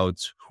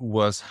about who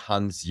was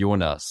Hans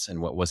Jonas and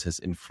what was his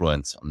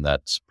influence on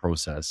that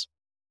process?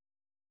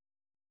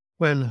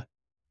 When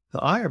the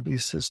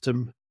IRB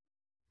system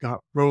got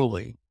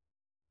rolling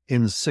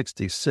in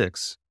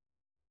 1966,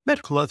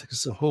 medical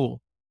ethics as a whole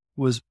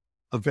was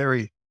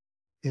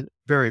in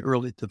very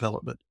early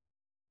development.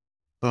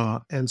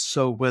 And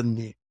so when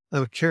the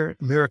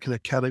American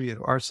Academy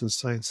of Arts and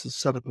Sciences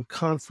set up a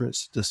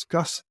conference to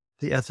discuss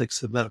the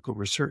ethics of medical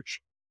research,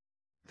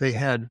 they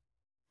had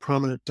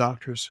prominent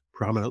doctors,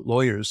 prominent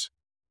lawyers,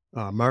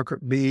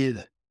 Margaret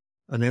Mead,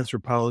 an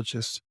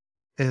anthropologist,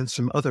 and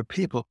some other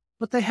people,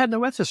 but they had no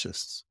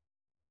ethicists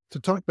to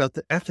talk about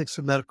the ethics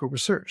of medical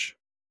research.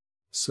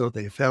 So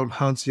they found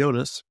Hans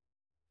Jonas,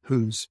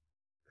 who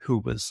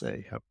was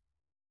a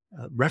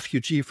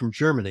refugee from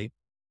Germany.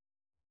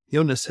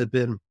 Jonas had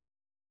been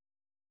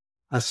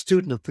a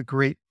student of the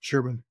great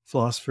German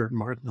philosopher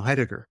Martin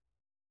Heidegger,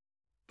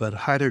 but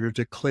Heidegger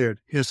declared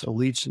his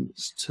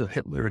allegiance to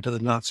Hitler and to the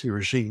Nazi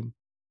regime.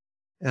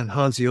 And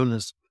Hans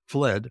Jonas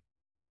fled,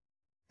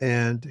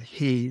 and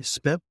he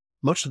spent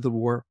much of the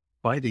war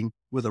fighting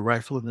with a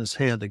rifle in his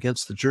hand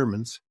against the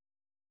Germans.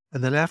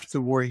 And then after the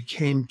war, he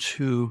came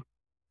to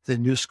the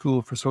New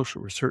School for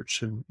Social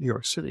Research in New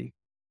York City,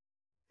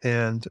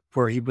 and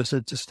where he was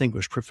a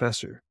distinguished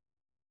professor.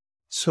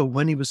 So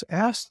when he was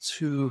asked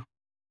to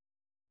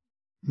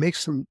make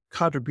some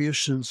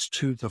contributions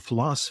to the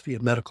philosophy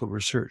of medical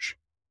research,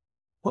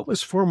 what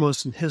was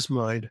foremost in his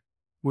mind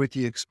were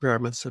the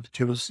experiments of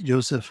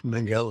Joseph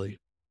Mengele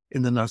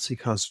in the Nazi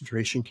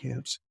concentration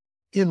camps,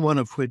 in one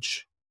of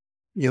which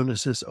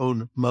Jonas's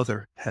own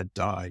mother had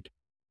died.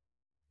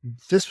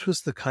 This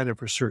was the kind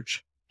of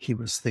research he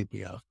was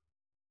thinking of.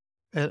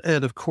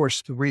 And of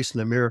course, the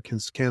recent American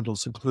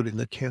scandals, including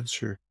the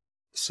cancer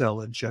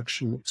cell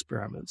injection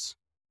experiments.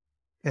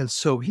 And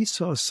so he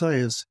saw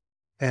science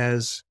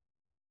as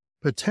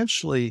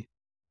potentially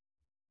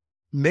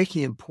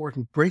making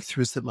important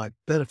breakthroughs that might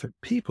benefit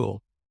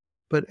people,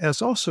 but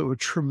as also a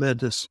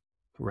tremendous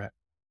threat.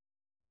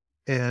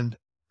 And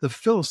the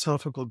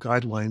philosophical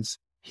guidelines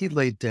he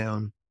laid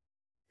down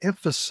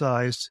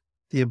emphasized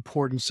the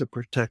importance of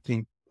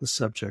protecting the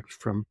subject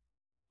from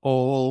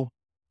all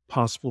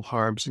possible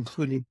harms,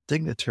 including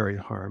dignitary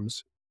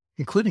harms,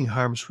 including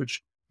harms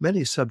which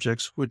many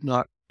subjects would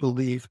not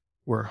believe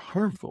were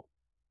harmful.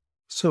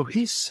 So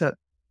he set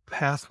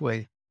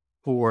pathway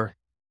for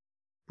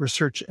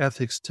research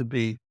ethics to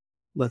be,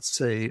 let's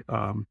say,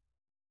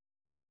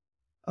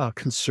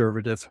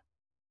 conservative,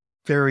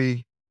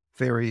 very,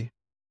 very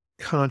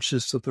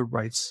conscious of the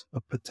rights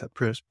of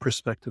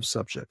prospective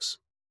subjects.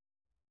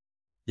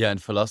 Yeah, in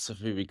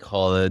philosophy, we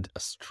call it a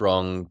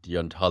strong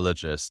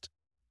deontologist.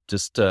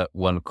 Just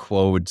one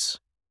quote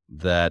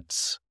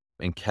that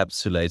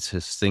encapsulates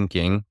his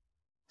thinking.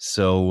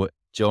 So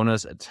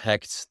Jonas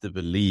attacked the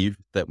belief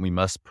that we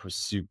must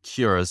pursue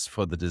cures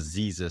for the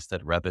diseases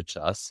that ravage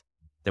us,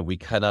 that we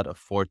cannot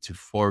afford to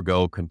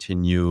forego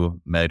continue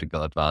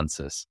medical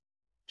advances.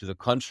 To the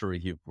contrary,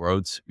 he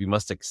wrote, we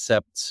must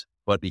accept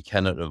what we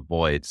cannot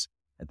avoid,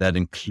 and that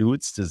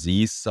includes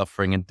disease,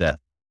 suffering, and death.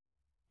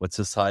 What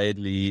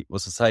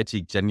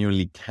society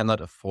genuinely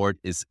cannot afford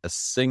is a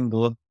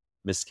single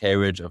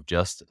miscarriage of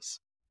justice,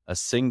 a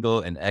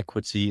single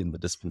inequity in the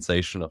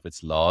dispensation of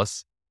its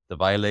laws, the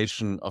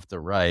violation of the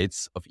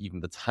rights of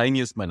even the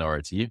tiniest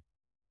minority,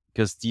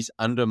 because these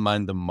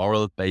undermine the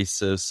moral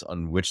basis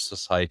on which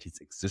society's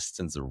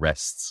existence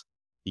rests.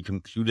 He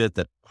concluded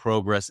that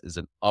progress is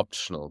an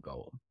optional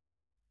goal.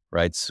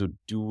 right? So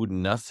do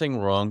nothing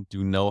wrong,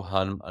 do no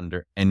harm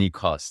under any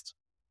cost,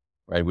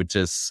 right? Which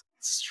is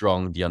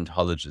strong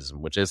deontologism,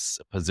 which is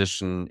a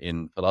position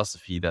in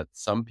philosophy that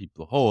some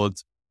people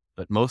hold,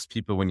 but most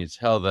people, when you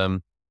tell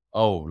them,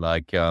 oh,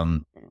 like,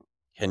 can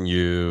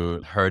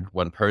you hurt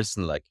one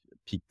person, like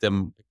pick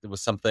them with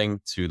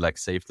something to like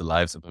save the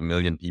lives of 1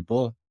 million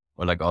people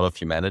or like all of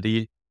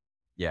humanity?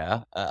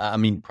 Yeah, I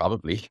mean,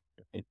 probably.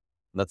 Right?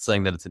 I'm not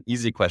saying that it's an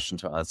easy question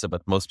to answer,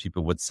 but most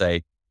people would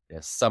say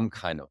there's some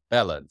kind of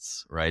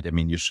balance, right? I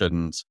mean, you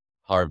shouldn't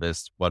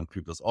harvest one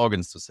people's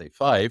organs to save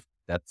five.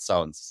 That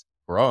sounds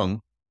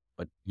wrong.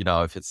 But,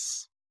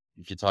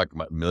 if you're talking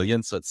about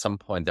millions, so at some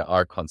point there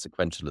are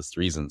consequentialist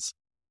reasons.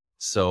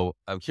 So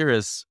I'm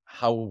curious,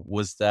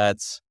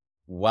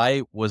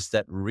 why was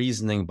that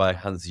reasoning by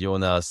Hans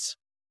Jonas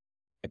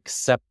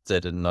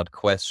accepted and not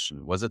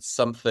questioned? Was it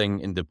something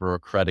in the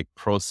bureaucratic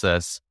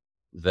process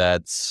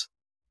that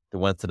the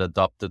ones that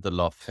adopted the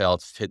law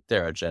felt fit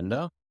their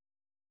agenda?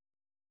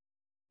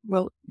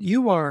 Well,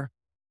 you are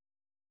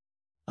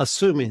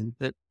assuming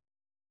that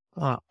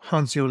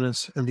Hans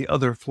Jonas and the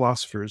other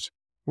philosophers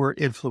were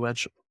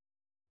influential.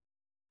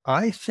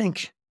 I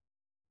think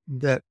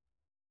that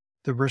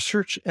the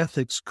research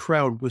ethics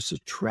crowd was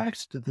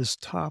attracted to this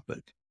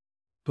topic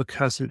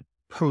because it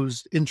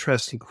posed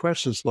interesting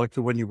questions like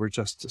the one you were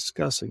just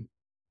discussing,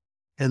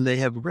 and they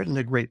have written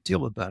a great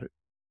deal about it.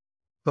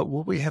 But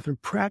what we have in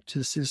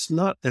practice is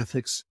not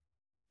ethics,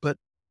 but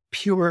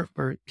pure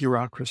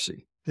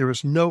bureaucracy. There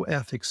is no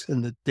ethics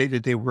in the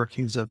day-to-day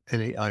workings of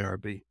any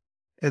IRB.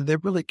 And there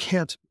really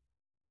can't,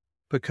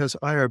 because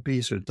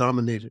IRBs are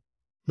dominated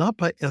not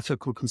by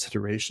ethical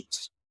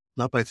considerations,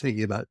 not by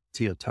thinking about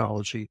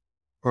deontology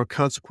or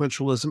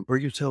consequentialism or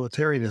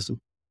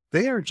utilitarianism.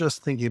 They are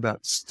just thinking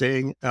about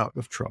staying out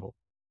of trouble.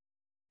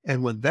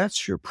 And when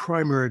that's your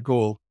primary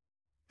goal,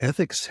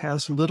 ethics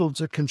has little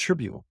to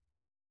contribute.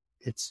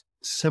 It's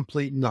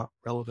simply not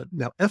relevant.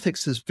 Now,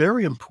 ethics is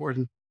very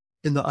important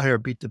in the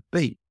IRB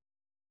debate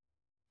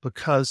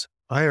because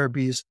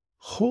IRBs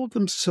hold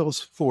themselves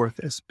forth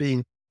as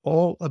being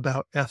all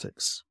about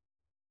ethics.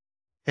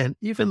 And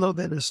even though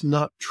that is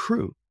not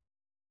true,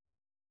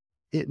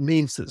 it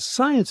means that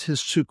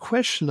scientists who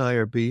question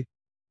IRB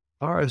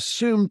are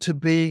assumed to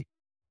be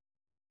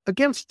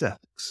against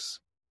ethics.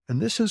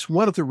 And this is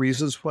one of the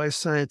reasons why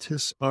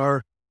scientists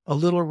are a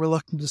little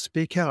reluctant to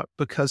speak out,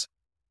 because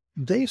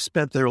they've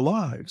spent their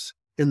lives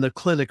in the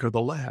clinic or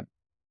the lab.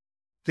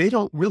 They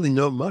don't really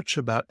know much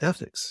about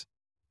ethics.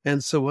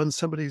 And so when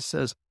somebody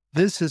says,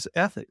 this is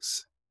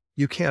ethics,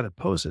 you can't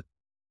oppose it.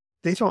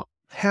 They don't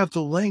have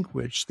the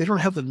language. They don't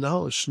have the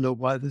knowledge to know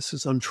why this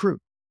is untrue.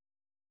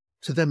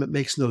 To them, it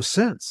makes no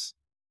sense.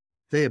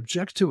 They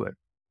object to it,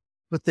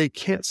 but they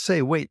can't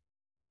say, wait,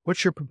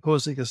 what you're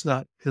proposing is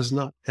not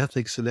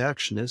ethics in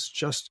action. It's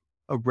just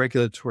a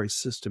regulatory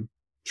system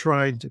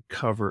trying to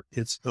cover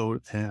its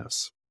own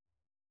ass.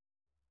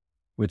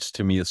 Which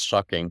to me is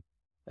shocking.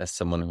 As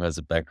someone who has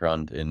a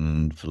background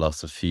in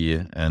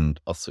philosophy and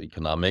also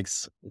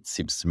economics, it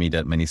seems to me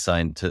that many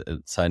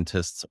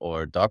scientists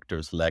or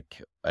doctors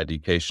lack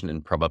education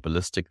in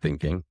probabilistic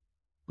thinking,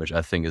 which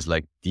I think is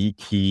like the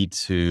key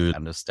to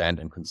understand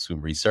and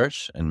consume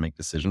research and make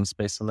decisions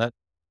based on that.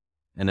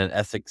 And then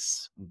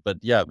ethics, but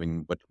yeah, I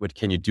mean, what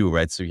can you do,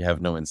 right? So you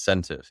have no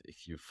incentive.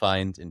 If you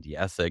find in the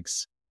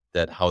ethics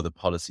that how the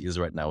policy is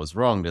right now is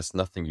wrong, there's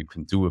nothing you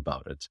can do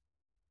about it.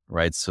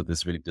 Right. So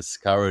this really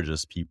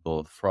discourages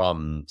people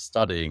from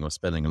studying or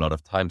spending a lot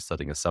of time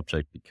studying a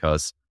subject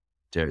because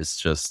there is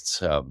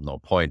just no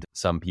point.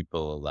 Some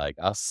people like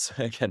us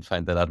can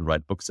find that out and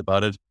write books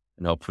about it.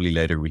 And hopefully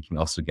later we can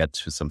also get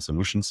to some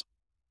solutions.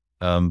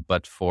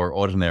 But for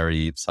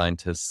ordinary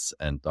scientists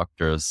and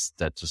doctors,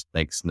 that just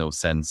makes no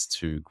sense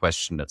to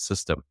question that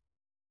system.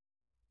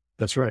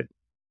 That's right.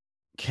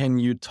 Can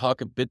you talk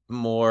a bit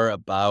more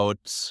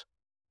about,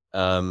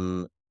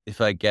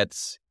 if I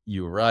get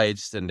you right,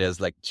 then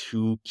there's like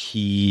two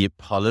key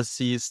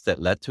policies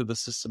that led to the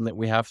system that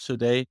we have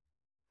today: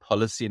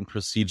 Policy and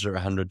Procedure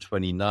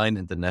 129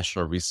 and the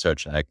National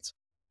Research Act.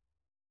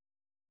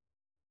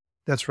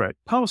 That's right.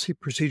 Policy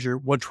Procedure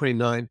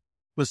 129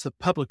 was the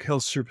Public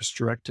Health Service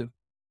Directive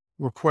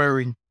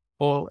requiring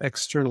all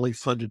externally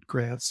funded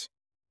grants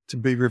to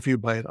be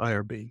reviewed by an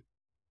IRB.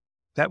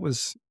 That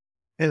was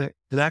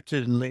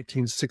enacted in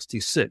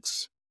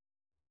 1966.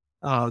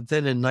 Then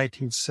in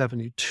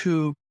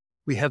 1972,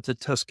 we have the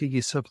Tuskegee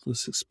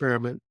syphilis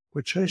experiment,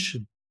 which I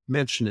should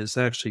mention is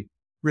actually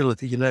really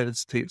the United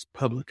States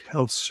Public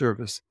Health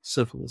Service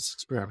syphilis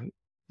experiment.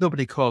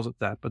 Nobody calls it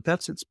that, but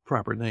that's its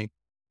proper name.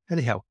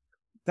 Anyhow,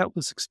 that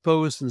was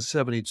exposed in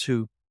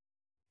 72,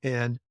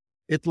 and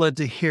it led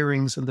to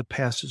hearings and the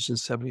passage in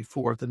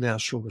 74 of the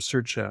National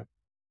Research Act.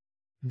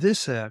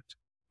 This act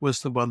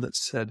was the one that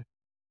said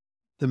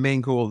the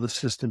main goal of the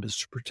system is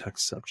to protect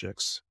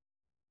subjects.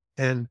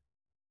 And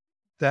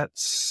that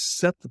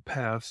set the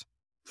path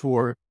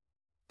for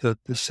the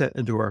descent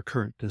into our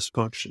current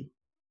dysfunction.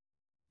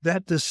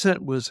 That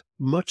descent was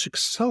much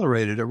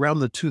accelerated around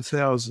the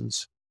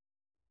 2000s.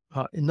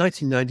 In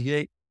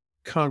 1998,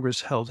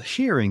 Congress held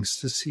hearings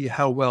to see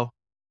how well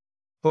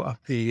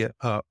the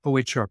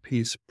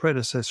OHRP's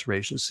predecessor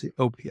agency,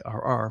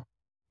 OPRR,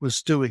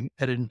 was doing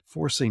at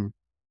enforcing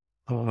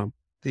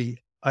the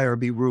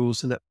IRB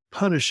rules and at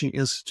punishing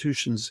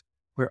institutions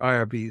where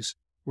IRBs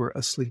were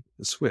asleep at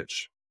the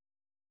switch.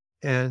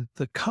 And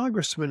the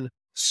congressman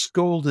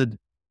scolded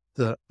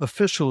the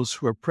officials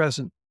who were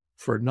present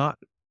for not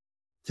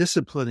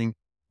disciplining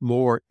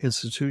more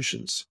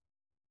institutions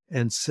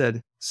and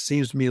said,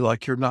 seems to me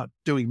like you're not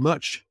doing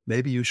much.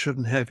 Maybe you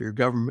shouldn't have your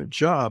government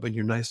job and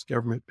your nice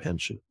government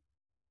pension.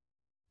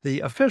 The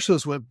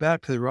officials went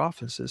back to their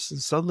offices and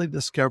suddenly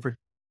discovered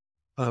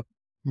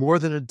more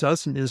than a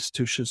dozen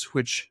institutions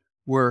which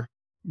were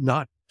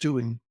not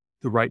doing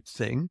the right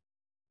thing.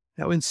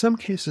 Now, in some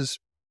cases,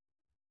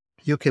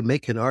 you can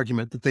make an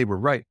argument that they were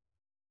right.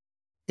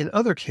 In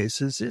other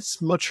cases,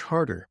 it's much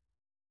harder.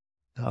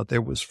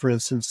 There was, for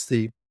instance,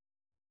 the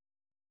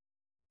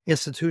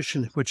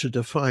institution which had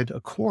defined a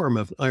quorum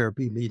of an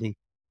IRB meeting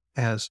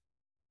as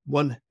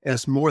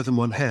more than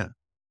one half.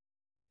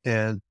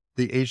 And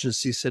the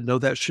agency said, no,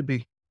 that should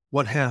be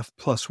 1/2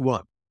 plus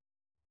 1.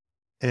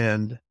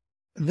 And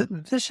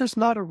this is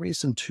not a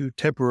reason to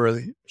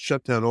temporarily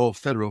shut down all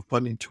federal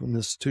funding to an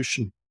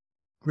institution,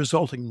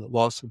 resulting in the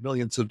loss of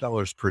millions of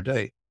dollars per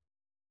day.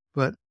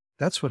 But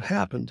that's what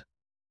happened.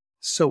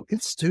 So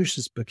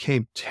institutions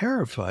became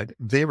terrified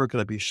they were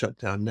going to be shut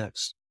down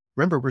next.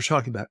 Remember, we're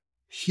talking about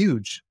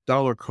huge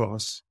dollar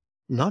costs,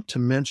 not to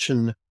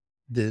mention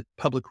the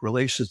public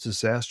relations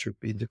disaster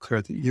being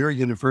declared that your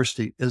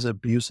university is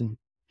abusing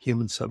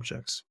human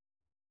subjects.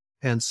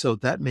 And so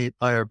that made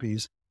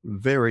IRBs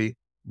very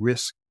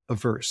risk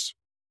averse.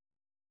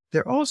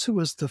 There also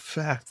was the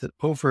fact that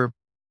over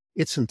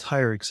its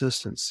entire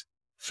existence,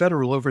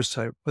 federal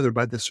oversight, whether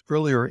by this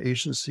earlier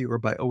agency or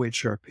by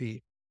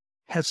OHRP,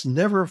 has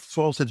never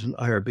faulted an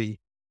IRB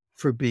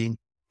for being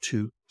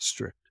too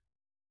strict.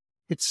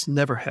 It's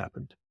never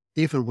happened,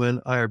 even when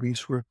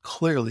IRBs were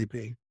clearly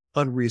being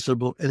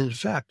unreasonable. And in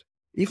fact,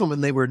 even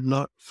when they were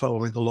not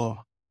following the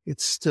law, it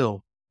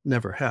still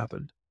never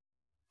happened.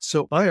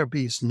 So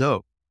IRBs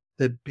know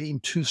that being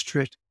too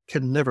strict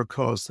can never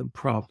cause them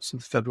problems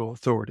with federal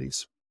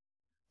authorities,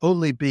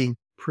 only being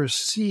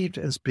perceived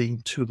as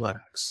being too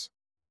lax.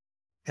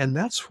 And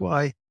that's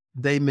why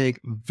they make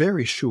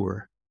very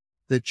sure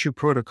that your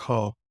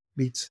protocol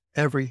meets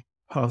every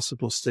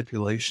possible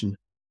stipulation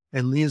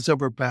and leans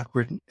over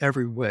backward in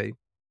every way.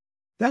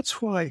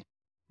 That's why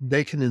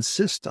they can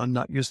insist on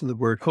not using the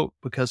word hope,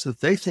 because if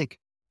they think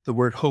the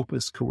word hope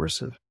is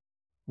coercive,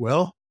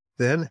 well,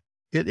 then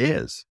it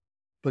is,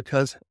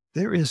 because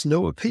there is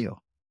no appeal.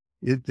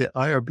 The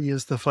IRB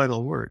is the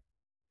final word,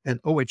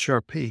 and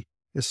OHRP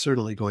is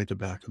certainly going to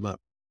back them up.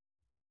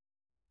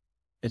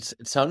 It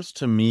sounds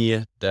to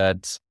me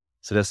that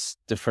there's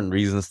different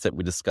reasons that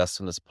we discussed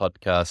in this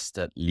podcast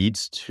that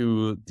leads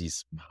to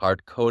these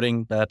hard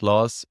coding bad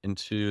laws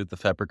into the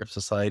fabric of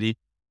society.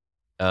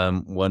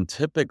 One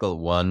typical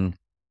one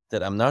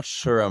that I'm not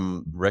sure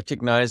I'm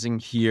recognizing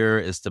here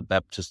is the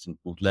Baptist and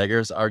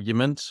bootleggers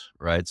argument,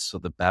 right? So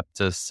the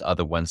Baptists are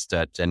the ones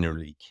that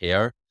genuinely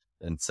care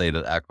and say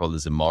that alcohol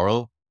is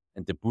immoral,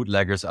 and the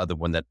bootleggers are the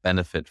ones that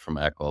benefit from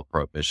alcohol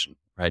prohibition,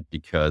 right?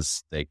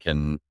 Because they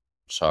can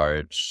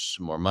charge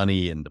more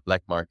money in the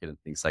black market and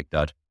things like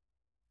that.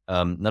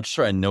 Not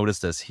sure I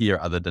noticed this here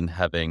other than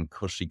having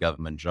cushy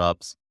government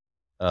jobs,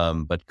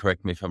 but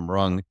correct me if I'm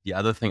wrong. The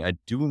other thing I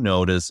do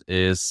notice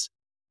is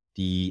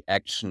the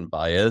action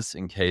bias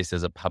in case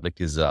there's a public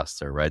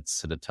disaster, right?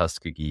 So the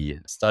Tuskegee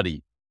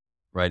study,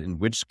 right? In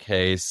which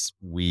case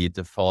we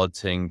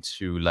defaulting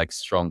to like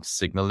strong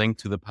signaling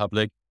to the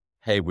public,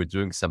 hey, we're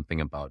doing something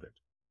about it.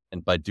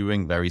 And by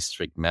doing very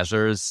strict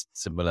measures,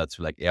 similar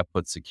to like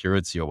airport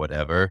security or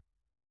whatever,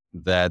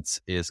 that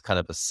is kind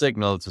of a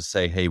signal to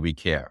say, hey, we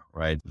care,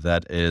 right?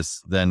 That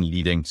is then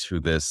leading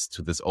to this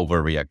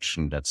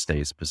overreaction that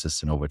stays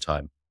persistent over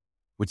time.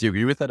 Would you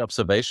agree with that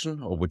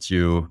observation, or would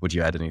you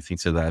add anything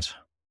to that?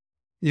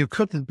 You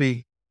couldn't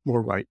be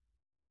more right.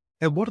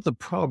 And one of the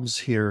problems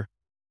here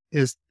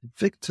is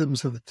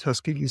victims of the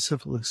Tuskegee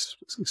syphilis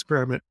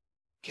experiment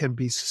can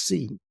be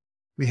seen.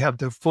 We have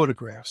their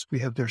photographs. We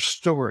have their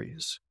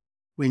stories.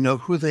 We know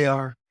who they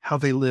are, how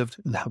they lived,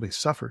 and how they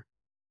suffered.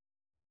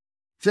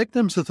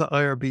 Victims of the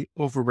IRB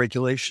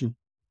overregulation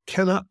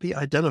cannot be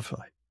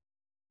identified,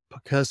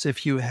 because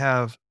if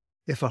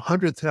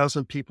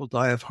 100,000 people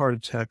die of heart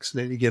attacks in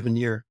any given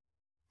year,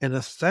 and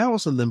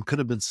 1,000 of them could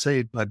have been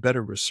saved by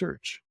better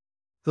research,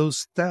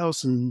 those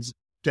thousands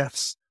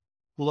deaths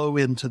flow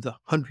into the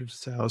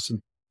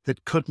 100,000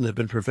 that couldn't have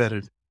been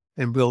prevented,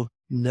 and we'll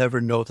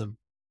never know them.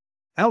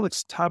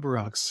 Alex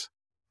Tabarrok's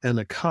an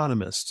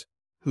economist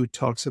who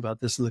talks about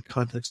this in the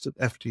context of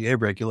FDA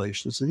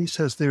regulations, and he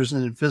says there's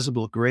an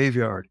invisible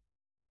graveyard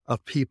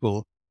of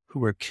people who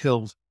were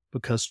killed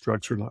because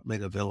drugs were not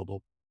made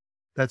available.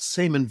 That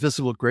same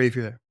invisible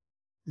graveyard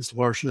is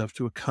large enough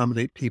to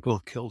accommodate people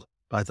killed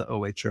by the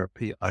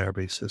OHRP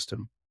IRB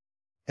system.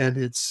 And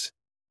it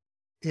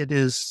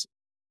is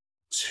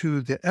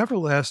to the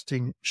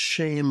everlasting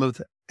shame of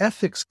the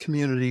ethics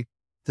community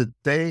that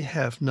they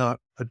have not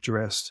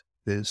addressed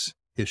this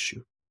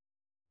issue.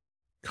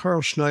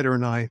 Carl Schneider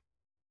and I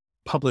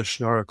published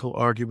an article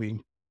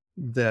arguing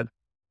that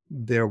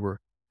there were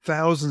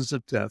thousands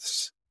of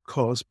deaths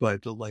caused by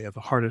delay of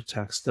a heart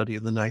attack study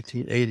in the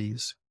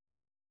 1980s.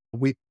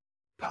 We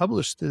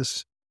published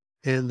this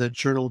in the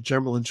journal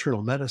General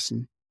Internal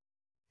Medicine,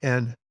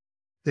 and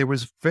there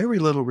was very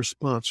little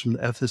response from the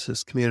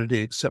ethicist community,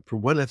 except for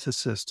one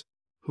ethicist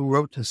who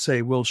wrote to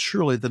say, well,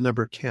 surely the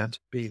number can't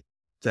be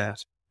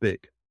that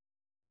big.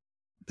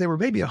 There were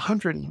maybe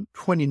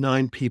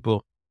 129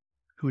 people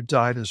who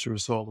died as a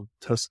result of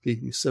the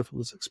Tuskegee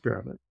syphilis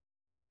experiment.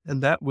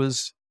 And that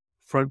was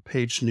front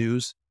page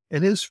news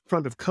and is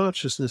front of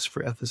consciousness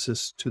for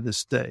ethicists to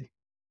this day.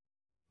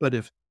 But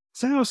if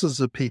thousands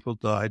of people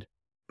died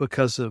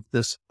because of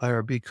this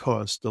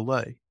IRB-caused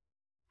delay,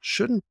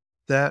 shouldn't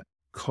that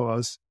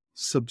cause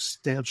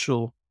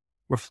substantial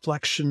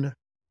reflection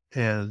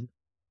and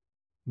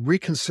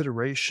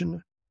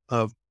reconsideration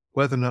of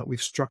whether or not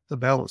we've struck the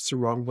balance the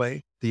wrong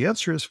way? The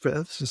answer is, for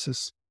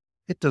ethicists,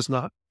 it does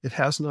not, it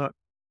has not,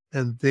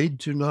 and they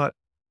do not,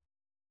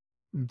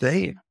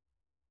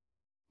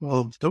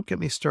 well, don't get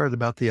me started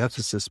about the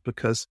ethicists,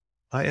 because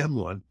I am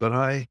one,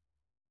 but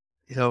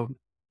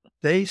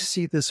they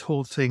see this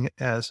whole thing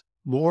as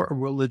more a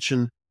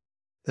religion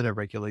than a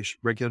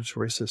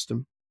regulatory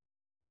system.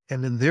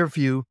 And in their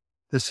view,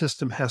 the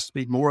system has to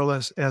be more or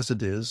less as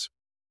it is.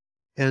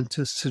 And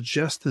to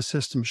suggest the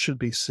system should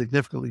be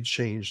significantly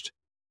changed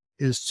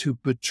is to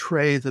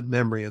betray the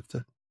memory of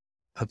the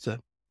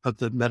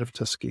men of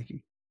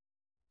Tuskegee.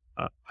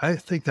 I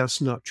think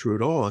that's not true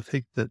at all. I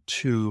think that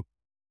to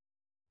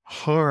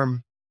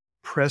harm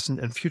present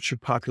and future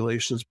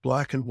populations,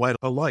 black and white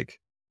alike,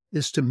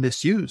 is to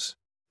misuse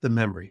the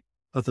memory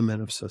of the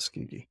men of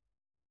Tuskegee.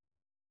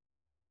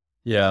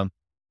 Yeah.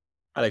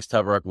 Alex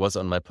Tabarrok was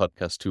on my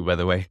podcast too, by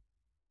the way.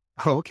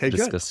 Oh, okay,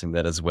 discussing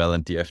that as well,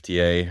 and the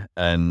FDA.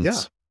 And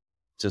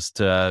just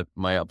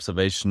my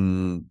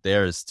observation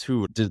there is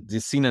too, the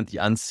seen and the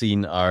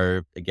unseen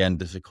are, again,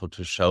 difficult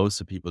to show,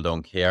 so people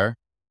don't care.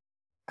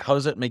 How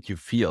does that make you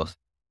feel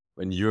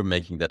when you're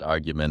making that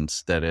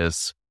argument that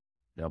is,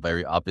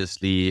 very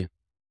obviously,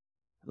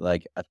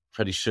 like, I'm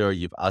pretty sure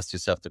you've asked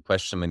yourself the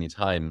question many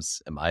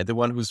times, am I the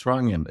one who's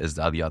wrong? And is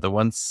that the other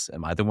ones?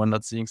 Am I the one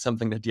not seeing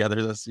something that the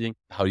others are seeing?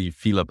 How do you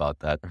feel about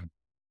that?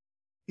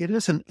 It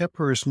is an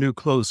emperor's new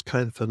clothes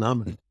kind of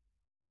phenomenon.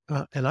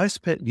 And I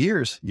spent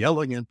years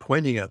yelling and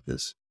pointing at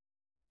this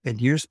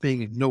and years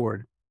being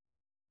ignored.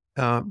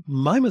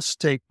 My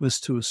mistake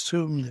was to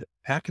assume that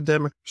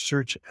academic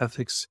research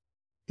ethics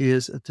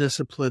is a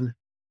discipline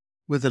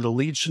with an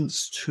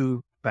allegiance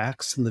to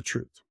facts and the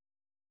truth.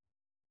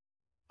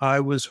 I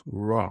was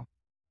wrong,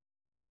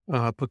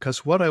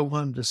 because what I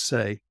wanted to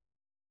say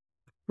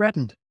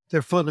threatened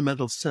their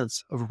fundamental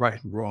sense of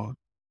right and wrong,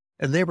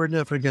 and they were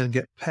never going to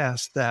get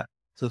past that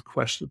to the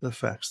question of the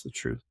facts, the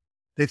truth.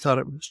 They thought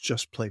it was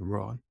just plain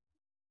wrong.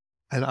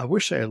 And I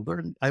wish I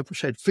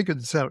had figured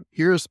this out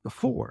years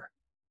before,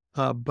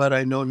 but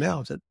I know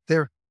now that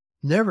they're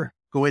never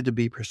going to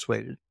be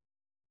persuaded.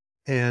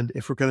 And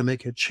if we're going to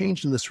make a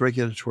change in this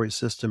regulatory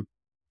system,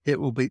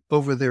 it will be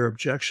over their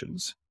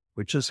objections,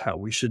 which is how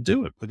we should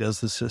do it,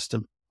 because the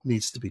system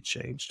needs to be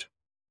changed.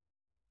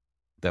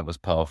 That was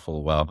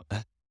powerful. Wow.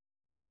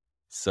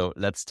 So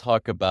let's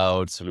talk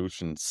about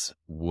solutions.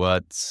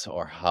 What's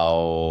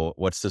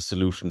the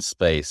solution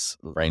space,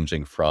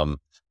 ranging from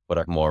what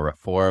are more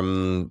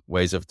reform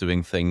ways of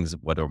doing things,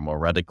 what are more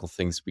radical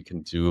things we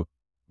can do?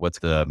 What's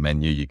the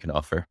menu you can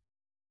offer?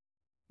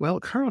 Well,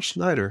 Carl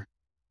Schneider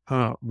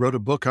wrote a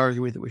book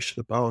arguing that we should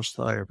abolish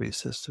the IRB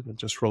system and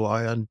just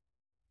rely on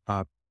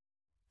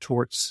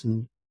torts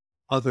and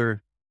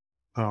other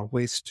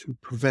ways to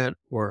prevent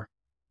or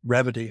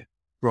remedy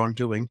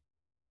wrongdoing.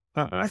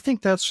 I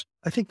think that's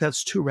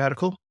too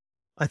radical.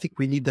 I think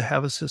we need to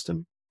have a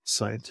system.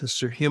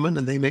 Scientists are human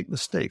and they make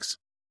mistakes.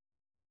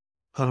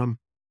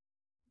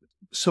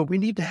 So we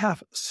need to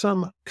have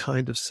some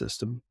kind of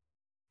system.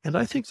 And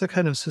I think the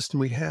kind of system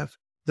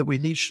that we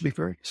need should be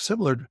very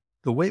similar to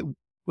the way it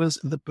was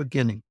in the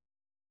beginning,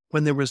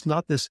 when there was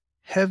not this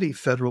heavy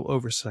federal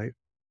oversight,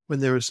 when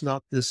there was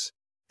not this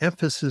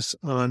emphasis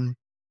on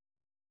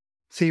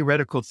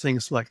theoretical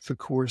things like the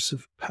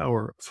coercive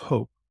power of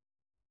hope,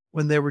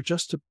 when there were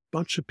just a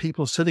bunch of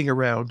people sitting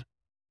around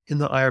in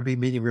the IRB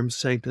meeting room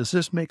saying, does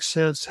this make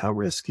sense? How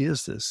risky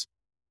is this?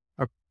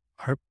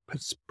 Are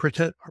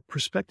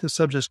prospective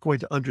subjects going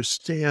to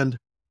understand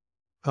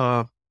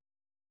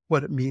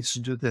what it means to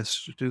do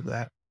this, to do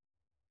that?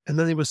 And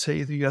then they would say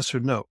either yes or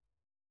no.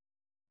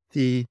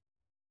 The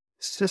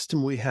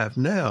system we have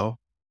now,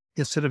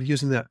 instead of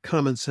using that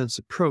common sense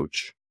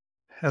approach,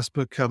 has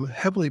become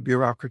heavily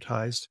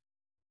bureaucratized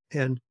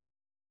and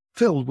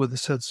filled with a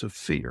sense of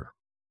fear.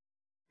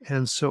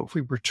 And so if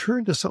we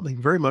return to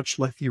something very much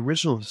like the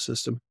original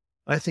system,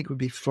 I think we'd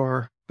be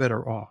far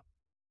better off.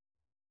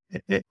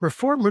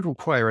 Reform would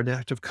require an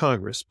act of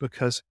Congress,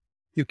 because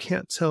you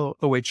can't tell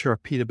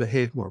OHRP to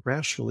behave more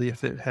rationally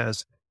if it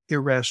has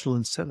irrational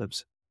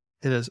incentives.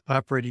 and is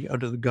operating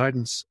under the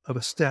guidance of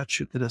a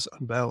statute that is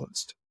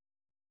unbalanced.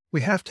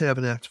 We have to have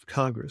an act of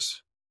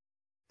Congress.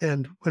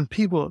 And when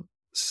people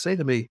say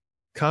to me,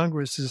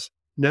 Congress is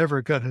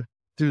never going to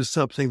do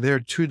something, they're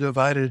too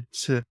divided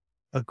to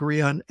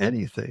agree on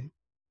anything,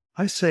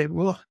 I say,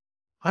 well,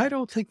 I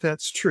don't think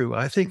that's true.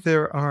 I think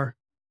there are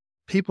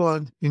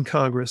people in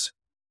Congress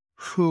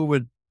who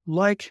would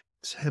like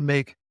to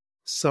make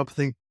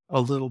something a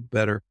little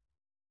better.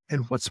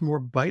 And what's more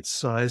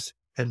bite-sized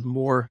and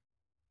more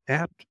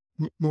apt,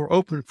 more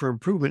open for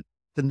improvement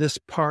than this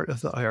part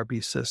of the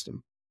IRB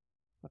system?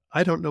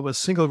 I don't know a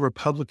single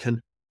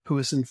Republican who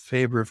is in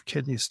favor of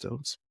kidney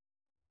stones.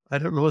 I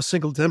don't know a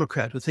single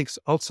Democrat who thinks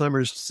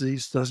Alzheimer's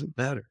disease doesn't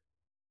matter.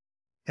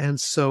 And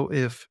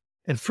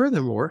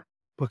furthermore,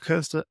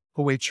 because the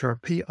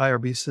OHRP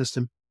IRB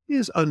system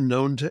is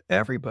unknown to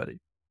everybody,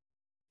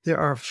 there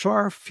are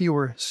far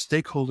fewer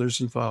stakeholders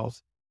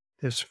involved.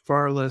 There's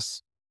far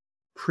less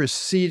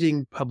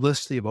preceding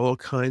publicity of all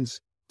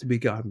kinds to be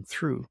gotten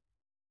through.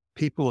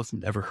 People have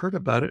never heard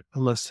about it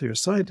unless they're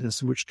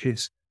scientists, in which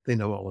case they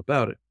know all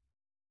about it.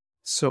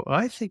 So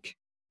I think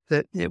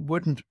that it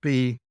wouldn't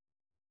be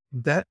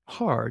that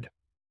hard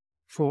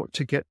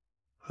to get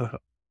a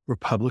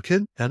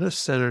Republican and a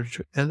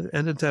senator and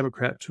a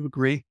Democrat to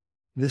agree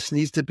this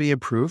needs to be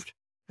improved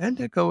and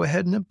to go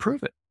ahead and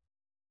improve it.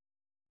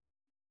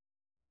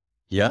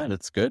 Yeah,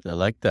 that's good. I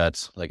like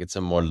that. Like it's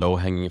a more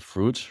low-hanging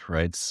fruit,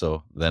 right?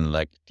 So then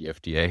like the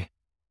FDA.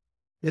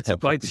 It's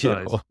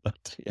bite-sized.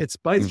 It's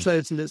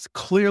bite-sized and it's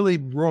clearly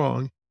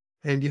wrong.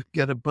 And you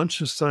get a bunch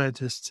of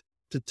scientists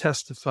to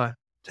testify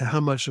to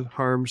how much it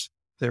harms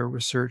their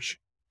research,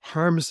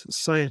 harms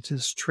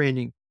scientists'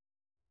 training,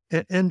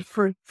 and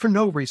for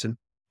no reason.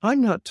 I'm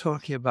not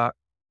talking about,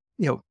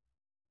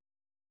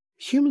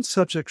 human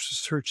subject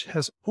research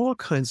has all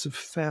kinds of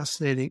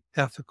fascinating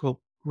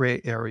ethical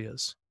gray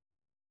areas.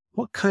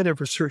 What kind of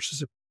research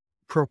is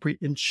appropriate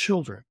in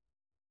children?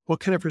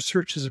 What kind of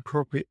research is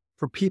appropriate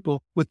for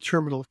people with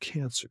terminal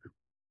cancer?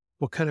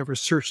 What kind of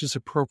research is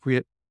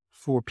appropriate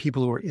for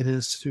people who are in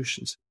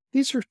institutions?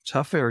 These are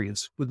tough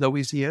areas with no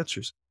easy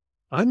answers.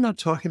 I'm not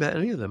talking about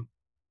any of them.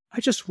 I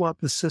just want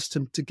the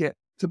system to get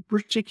to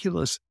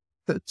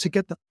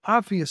get the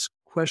obvious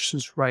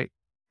questions right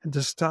and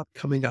to stop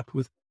coming up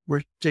with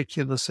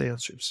ridiculous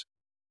answers.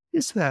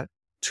 Is that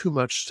too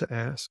much to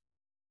ask?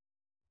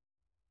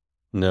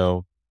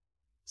 No.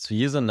 So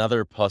here's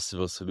another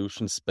possible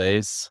solution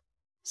space.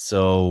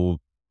 So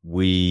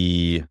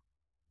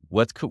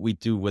what could we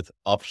do with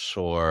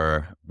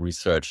offshore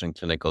research and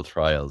clinical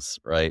trials,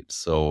 right?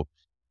 So,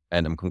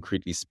 and I'm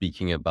concretely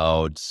speaking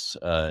about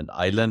an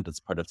island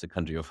that's part of the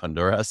country of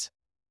Honduras.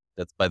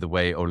 That's, by the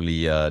way,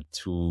 only a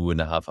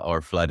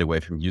 2.5-hour flight away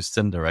from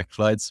Houston, direct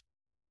flights.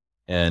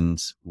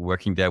 And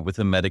working there with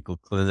a medical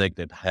clinic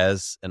that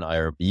has an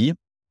IRB,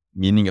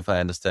 meaning, if I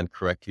understand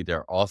correctly,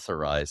 they're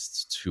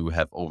authorized to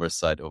have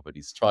oversight over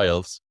these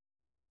trials.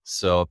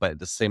 So, but at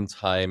the same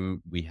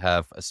time, we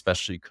have a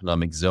special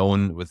economic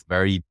zone with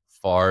very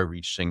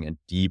far-reaching and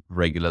deep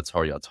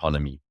regulatory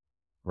autonomy,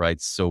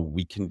 right? So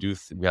we can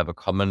we have a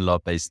common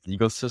law-based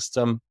legal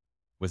system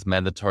with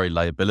mandatory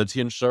liability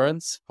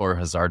insurance for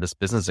hazardous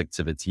business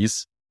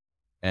activities.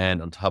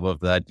 And on top of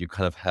that, you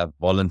kind of have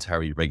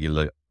voluntary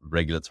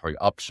regulatory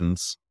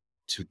options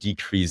to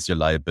decrease your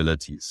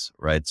liabilities,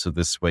 right? So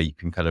this way you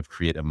can kind of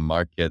create a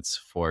market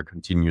for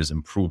continuous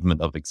improvement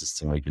of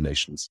existing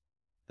regulations.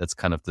 That's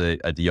kind of the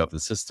idea of the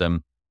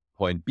system.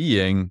 Point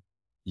being,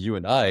 you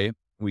and I,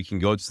 we can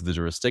go to the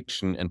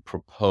jurisdiction and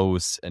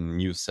propose a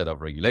new set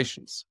of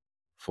regulations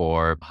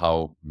for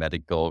how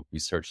medical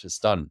research is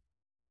done.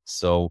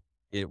 So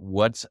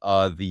what's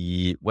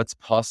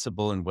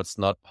possible and what's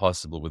not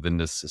possible within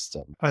this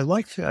system? I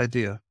like the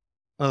idea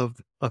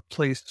of a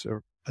place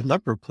or a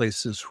number of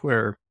places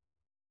where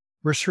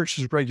research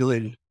is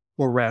regulated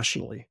more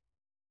rationally,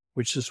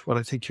 which is what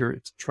I think you're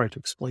trying to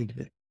explain to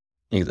me.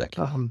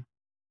 Exactly.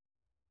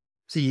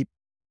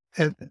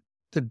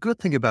 The good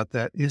thing about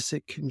that is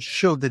it can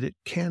show that it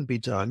can be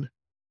done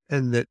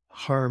and that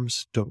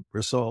harms don't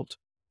result.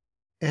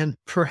 And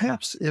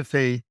perhaps if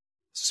a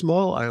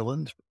small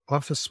island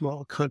off a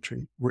small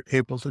country were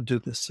able to do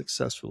this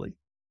successfully,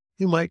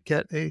 you might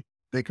get a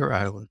bigger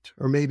island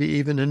or maybe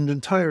even an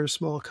entire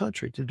small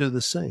country to do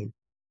the same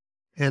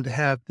and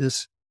have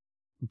this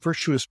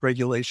virtuous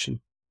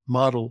regulation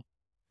model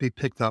be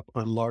picked up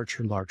on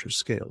larger and larger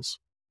scales.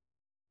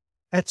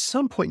 At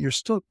some point, you're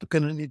still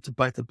going to need to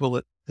bite the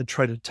bullet and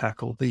try to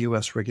tackle the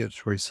U.S.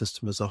 regulatory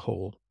system as a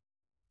whole,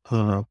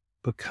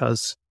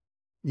 because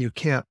you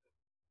can't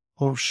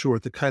offshore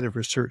the kind of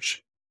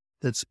research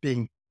that's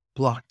being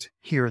blocked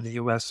here in the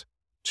U.S.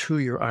 to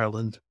your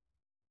island.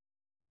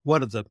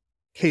 One of the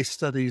case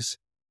studies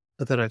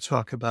that I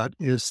talk about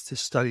is the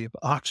study of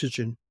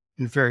oxygen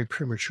in very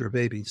premature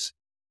babies.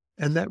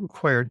 And that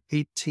required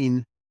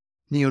 18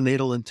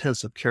 neonatal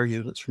intensive care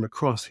units from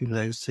across the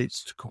United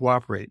States to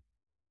cooperate,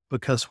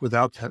 because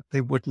without that,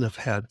 they wouldn't have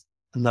had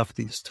enough of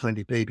these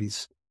tiny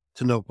babies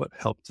to know what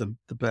helped them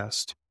the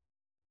best.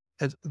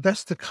 And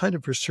that's the kind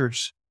of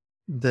research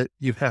that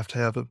you have to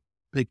have a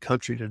big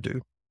country to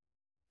do.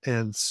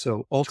 And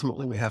so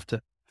ultimately we have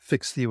to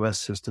fix the US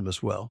system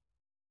as well.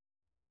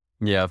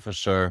 Yeah, for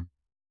sure.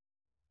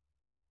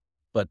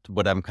 But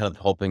what I'm kind of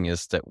hoping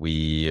is that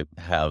we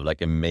have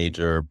like a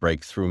major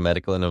breakthrough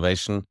medical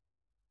innovation,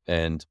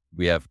 and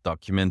we have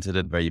documented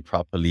it very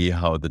properly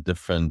how the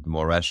different,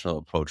 more rational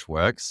approach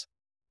works.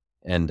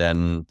 And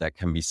then that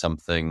can be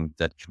something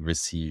that can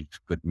receive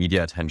good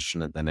media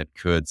attention, and then it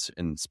could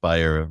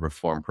inspire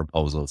reform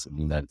proposals in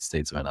the United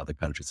States or in other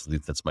countries. At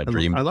least that's my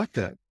dream. I like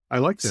that. I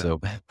like that. So,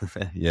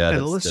 yeah. And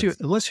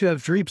unless you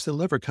have dreams, they'll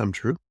never come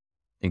true.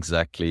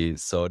 Exactly.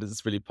 So it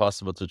is really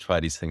possible to try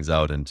these things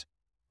out, and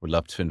we'd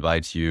love to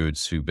invite you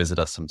to visit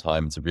us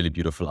sometime. It's a really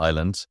beautiful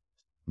island.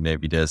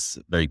 Maybe there's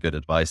very good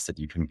advice that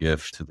you can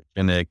give to the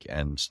clinic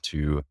and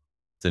to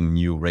the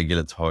new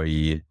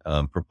regulatory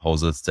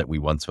proposals that we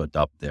want to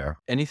adopt there.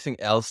 Anything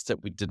else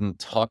that we didn't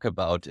talk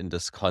about in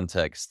this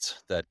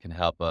context that can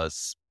help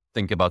us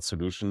think about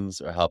solutions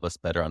or help us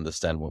better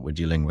understand what we're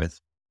dealing with?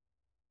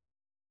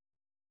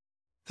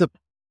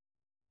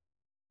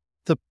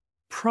 The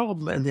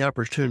problem and the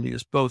opportunity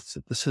is both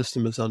that the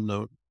system is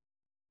unknown.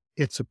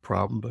 It's a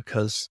problem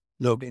because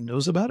nobody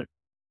knows about it.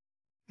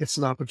 It's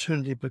an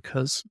opportunity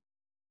because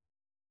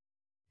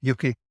you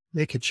can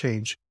make a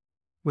change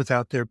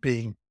without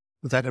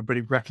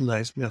everybody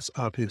recognizing that's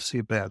obviously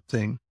a bad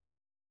thing.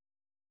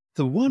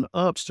 The one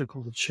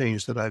obstacle to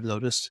change that I've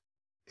noticed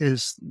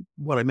is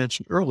what I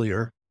mentioned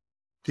earlier,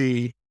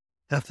 the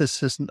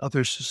ethicists and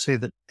others who say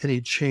that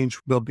any change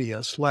will be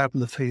a slap in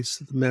the face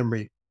of the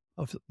memory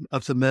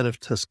of the men of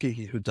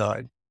Tuskegee who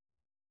died.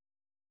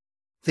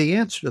 The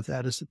answer to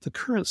that is that the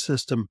current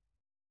system,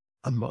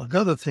 among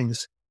other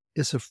things,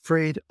 is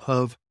afraid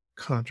of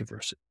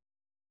controversy.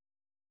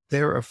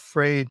 They're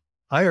afraid,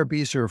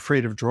 IRBs are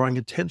afraid of drawing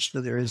attention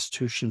to their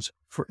institutions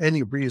for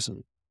any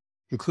reason,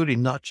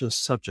 including not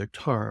just subject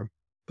harm,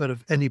 but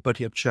of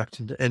anybody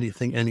objecting to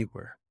anything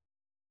anywhere.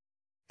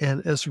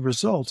 And as a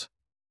result,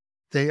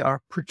 they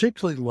are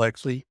particularly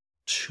likely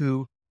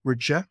to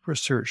reject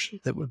research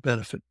that would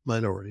benefit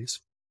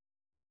minorities.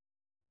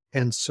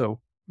 And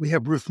so we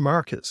have Ruth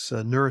Marcus,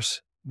 a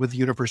nurse with the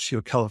University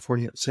of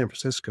California at San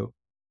Francisco,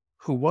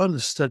 who wanted to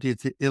study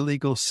the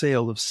illegal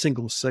sale of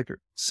single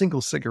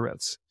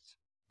cigarettes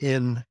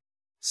in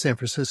San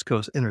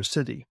Francisco's inner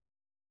city.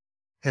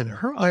 And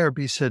her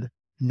IRB said,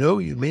 no,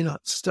 you may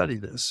not study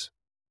this.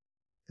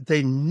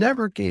 They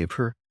never gave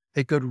her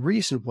a good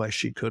reason why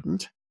she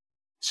couldn't.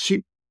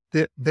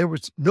 There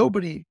was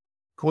nobody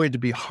going to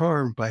be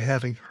harmed by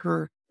having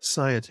her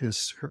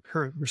scientists,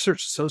 her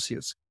research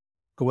associates,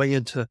 going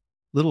into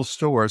little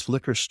stores,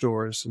 liquor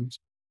stores and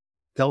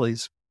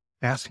delis,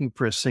 asking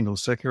for a single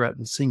cigarette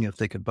and seeing if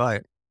they could buy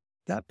it.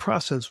 That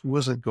process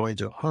wasn't going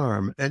to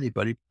harm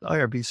anybody. The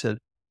IRB said,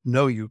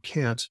 no, you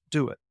can't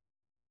do it.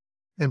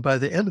 And by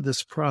the end of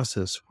this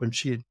process, when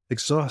she had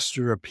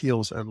exhausted her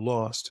appeals and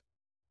lost,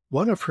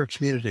 one of her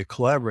community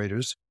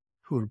collaborators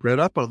who had read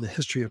up on the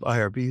history of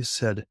IRBs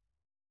said,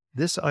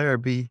 this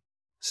IRB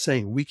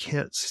saying we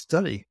can't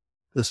study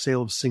the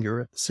sale of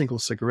single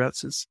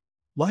cigarettes is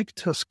like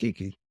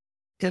Tuskegee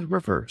in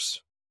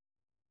reverse.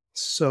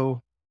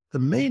 So the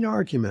main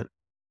argument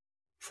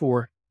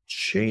for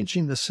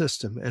changing the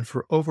system and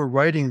for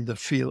overriding the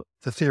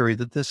theory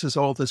that this is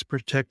all that's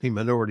protecting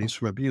minorities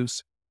from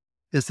abuse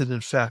is that,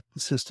 in fact, the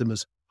system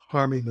is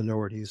harming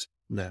minorities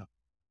now.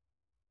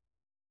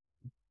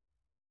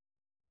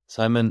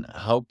 Simon,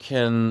 how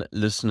can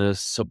listeners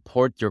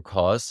support your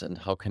cause and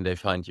how can they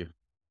find you?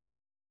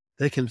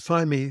 They can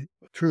find me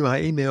through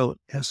my email,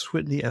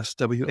 swhitney,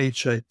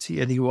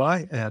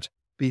 SWHITNEY at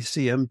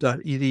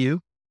bcm.edu,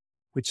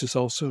 which is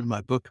also in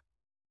my book.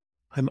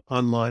 I'm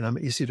online. I'm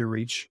easy to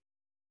reach.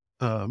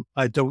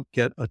 I don't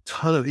get a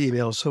ton of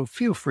emails, so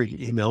feel free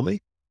to email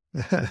me.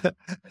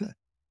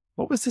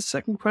 What was the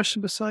second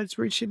question besides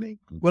reaching me?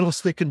 What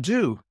else they can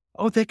do?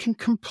 Oh, they can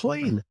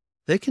complain.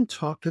 They can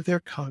talk to their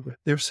Congress,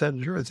 their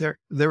senator, or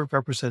their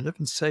representative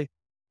and say,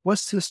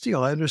 what's this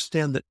deal? I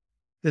understand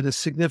that a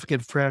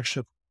significant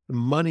fraction of the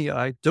money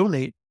I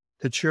donate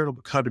to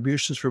charitable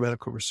contributions for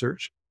medical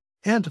research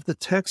and of the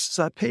taxes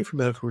I pay for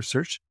medical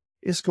research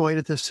is going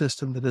to this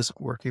system that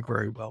isn't working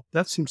very well.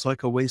 That seems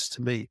like a waste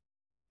to me.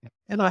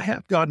 And I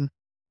have gotten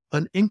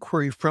an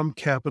inquiry from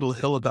Capitol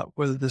Hill about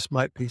whether this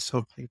might be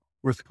something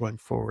worth going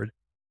forward.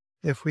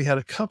 If we had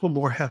a couple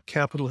more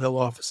Capitol Hill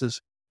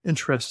offices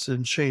interested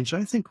in change,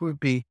 I think we'd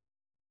be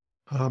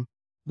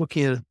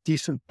looking at a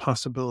decent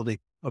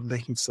possibility of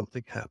making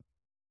something happen.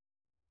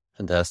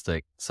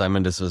 Fantastic.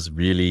 Simon, this was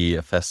really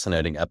a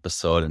fascinating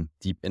episode and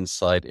deep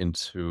insight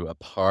into a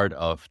part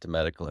of the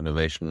medical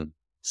innovation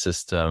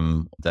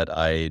system that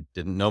I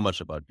didn't know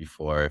much about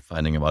before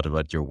finding out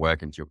about your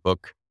work and your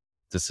book.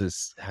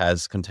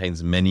 This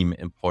contains many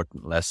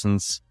important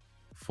lessons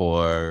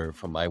for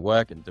my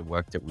work and the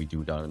work that we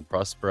do down in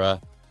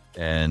Prospera,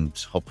 and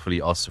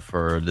hopefully also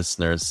for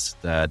listeners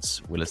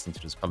that will listen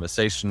to this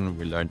conversation.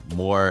 We learned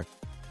more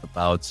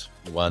about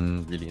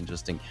one really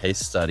interesting case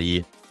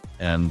study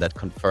that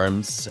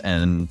confirms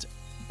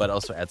but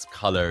also adds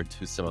color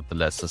to some of the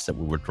lessons that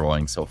we were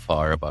drawing so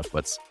far about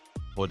what's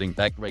holding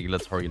back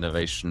regulatory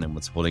innovation and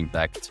what's holding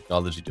back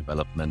technology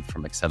development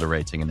from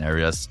accelerating in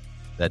areas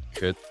that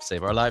could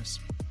save our lives.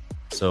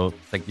 So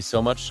thank you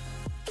so much,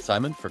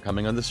 Simon, for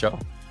coming on the show.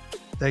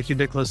 Thank you,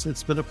 Nicholas.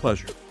 It's been a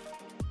pleasure.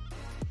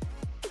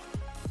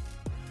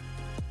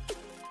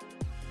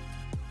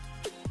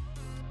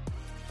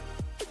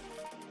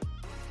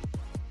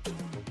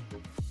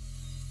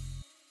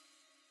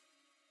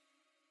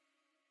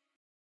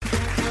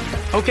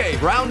 Okay,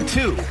 round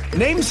two.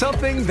 Name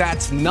something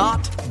that's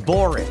not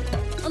boring.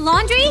 A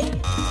laundry?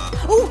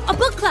 Ooh, a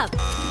book club.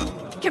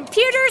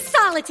 Computer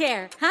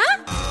solitaire,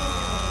 huh?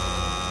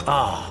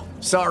 Ah,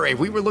 sorry,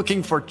 we were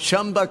looking for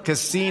Chumba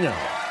Casino.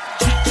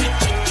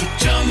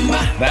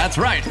 That's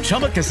right,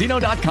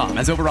 ChumbaCasino.com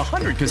has over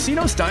 100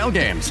 casino-style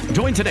games.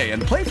 Join today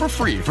and play for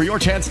free for your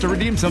chance to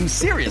redeem some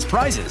serious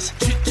prizes.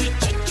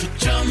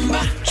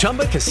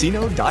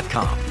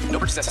 ChumbaCasino.com. No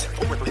purchase necessary.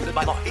 Void where prohibited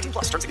by law. 18+.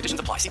 Terms and conditions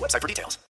apply. See website for details.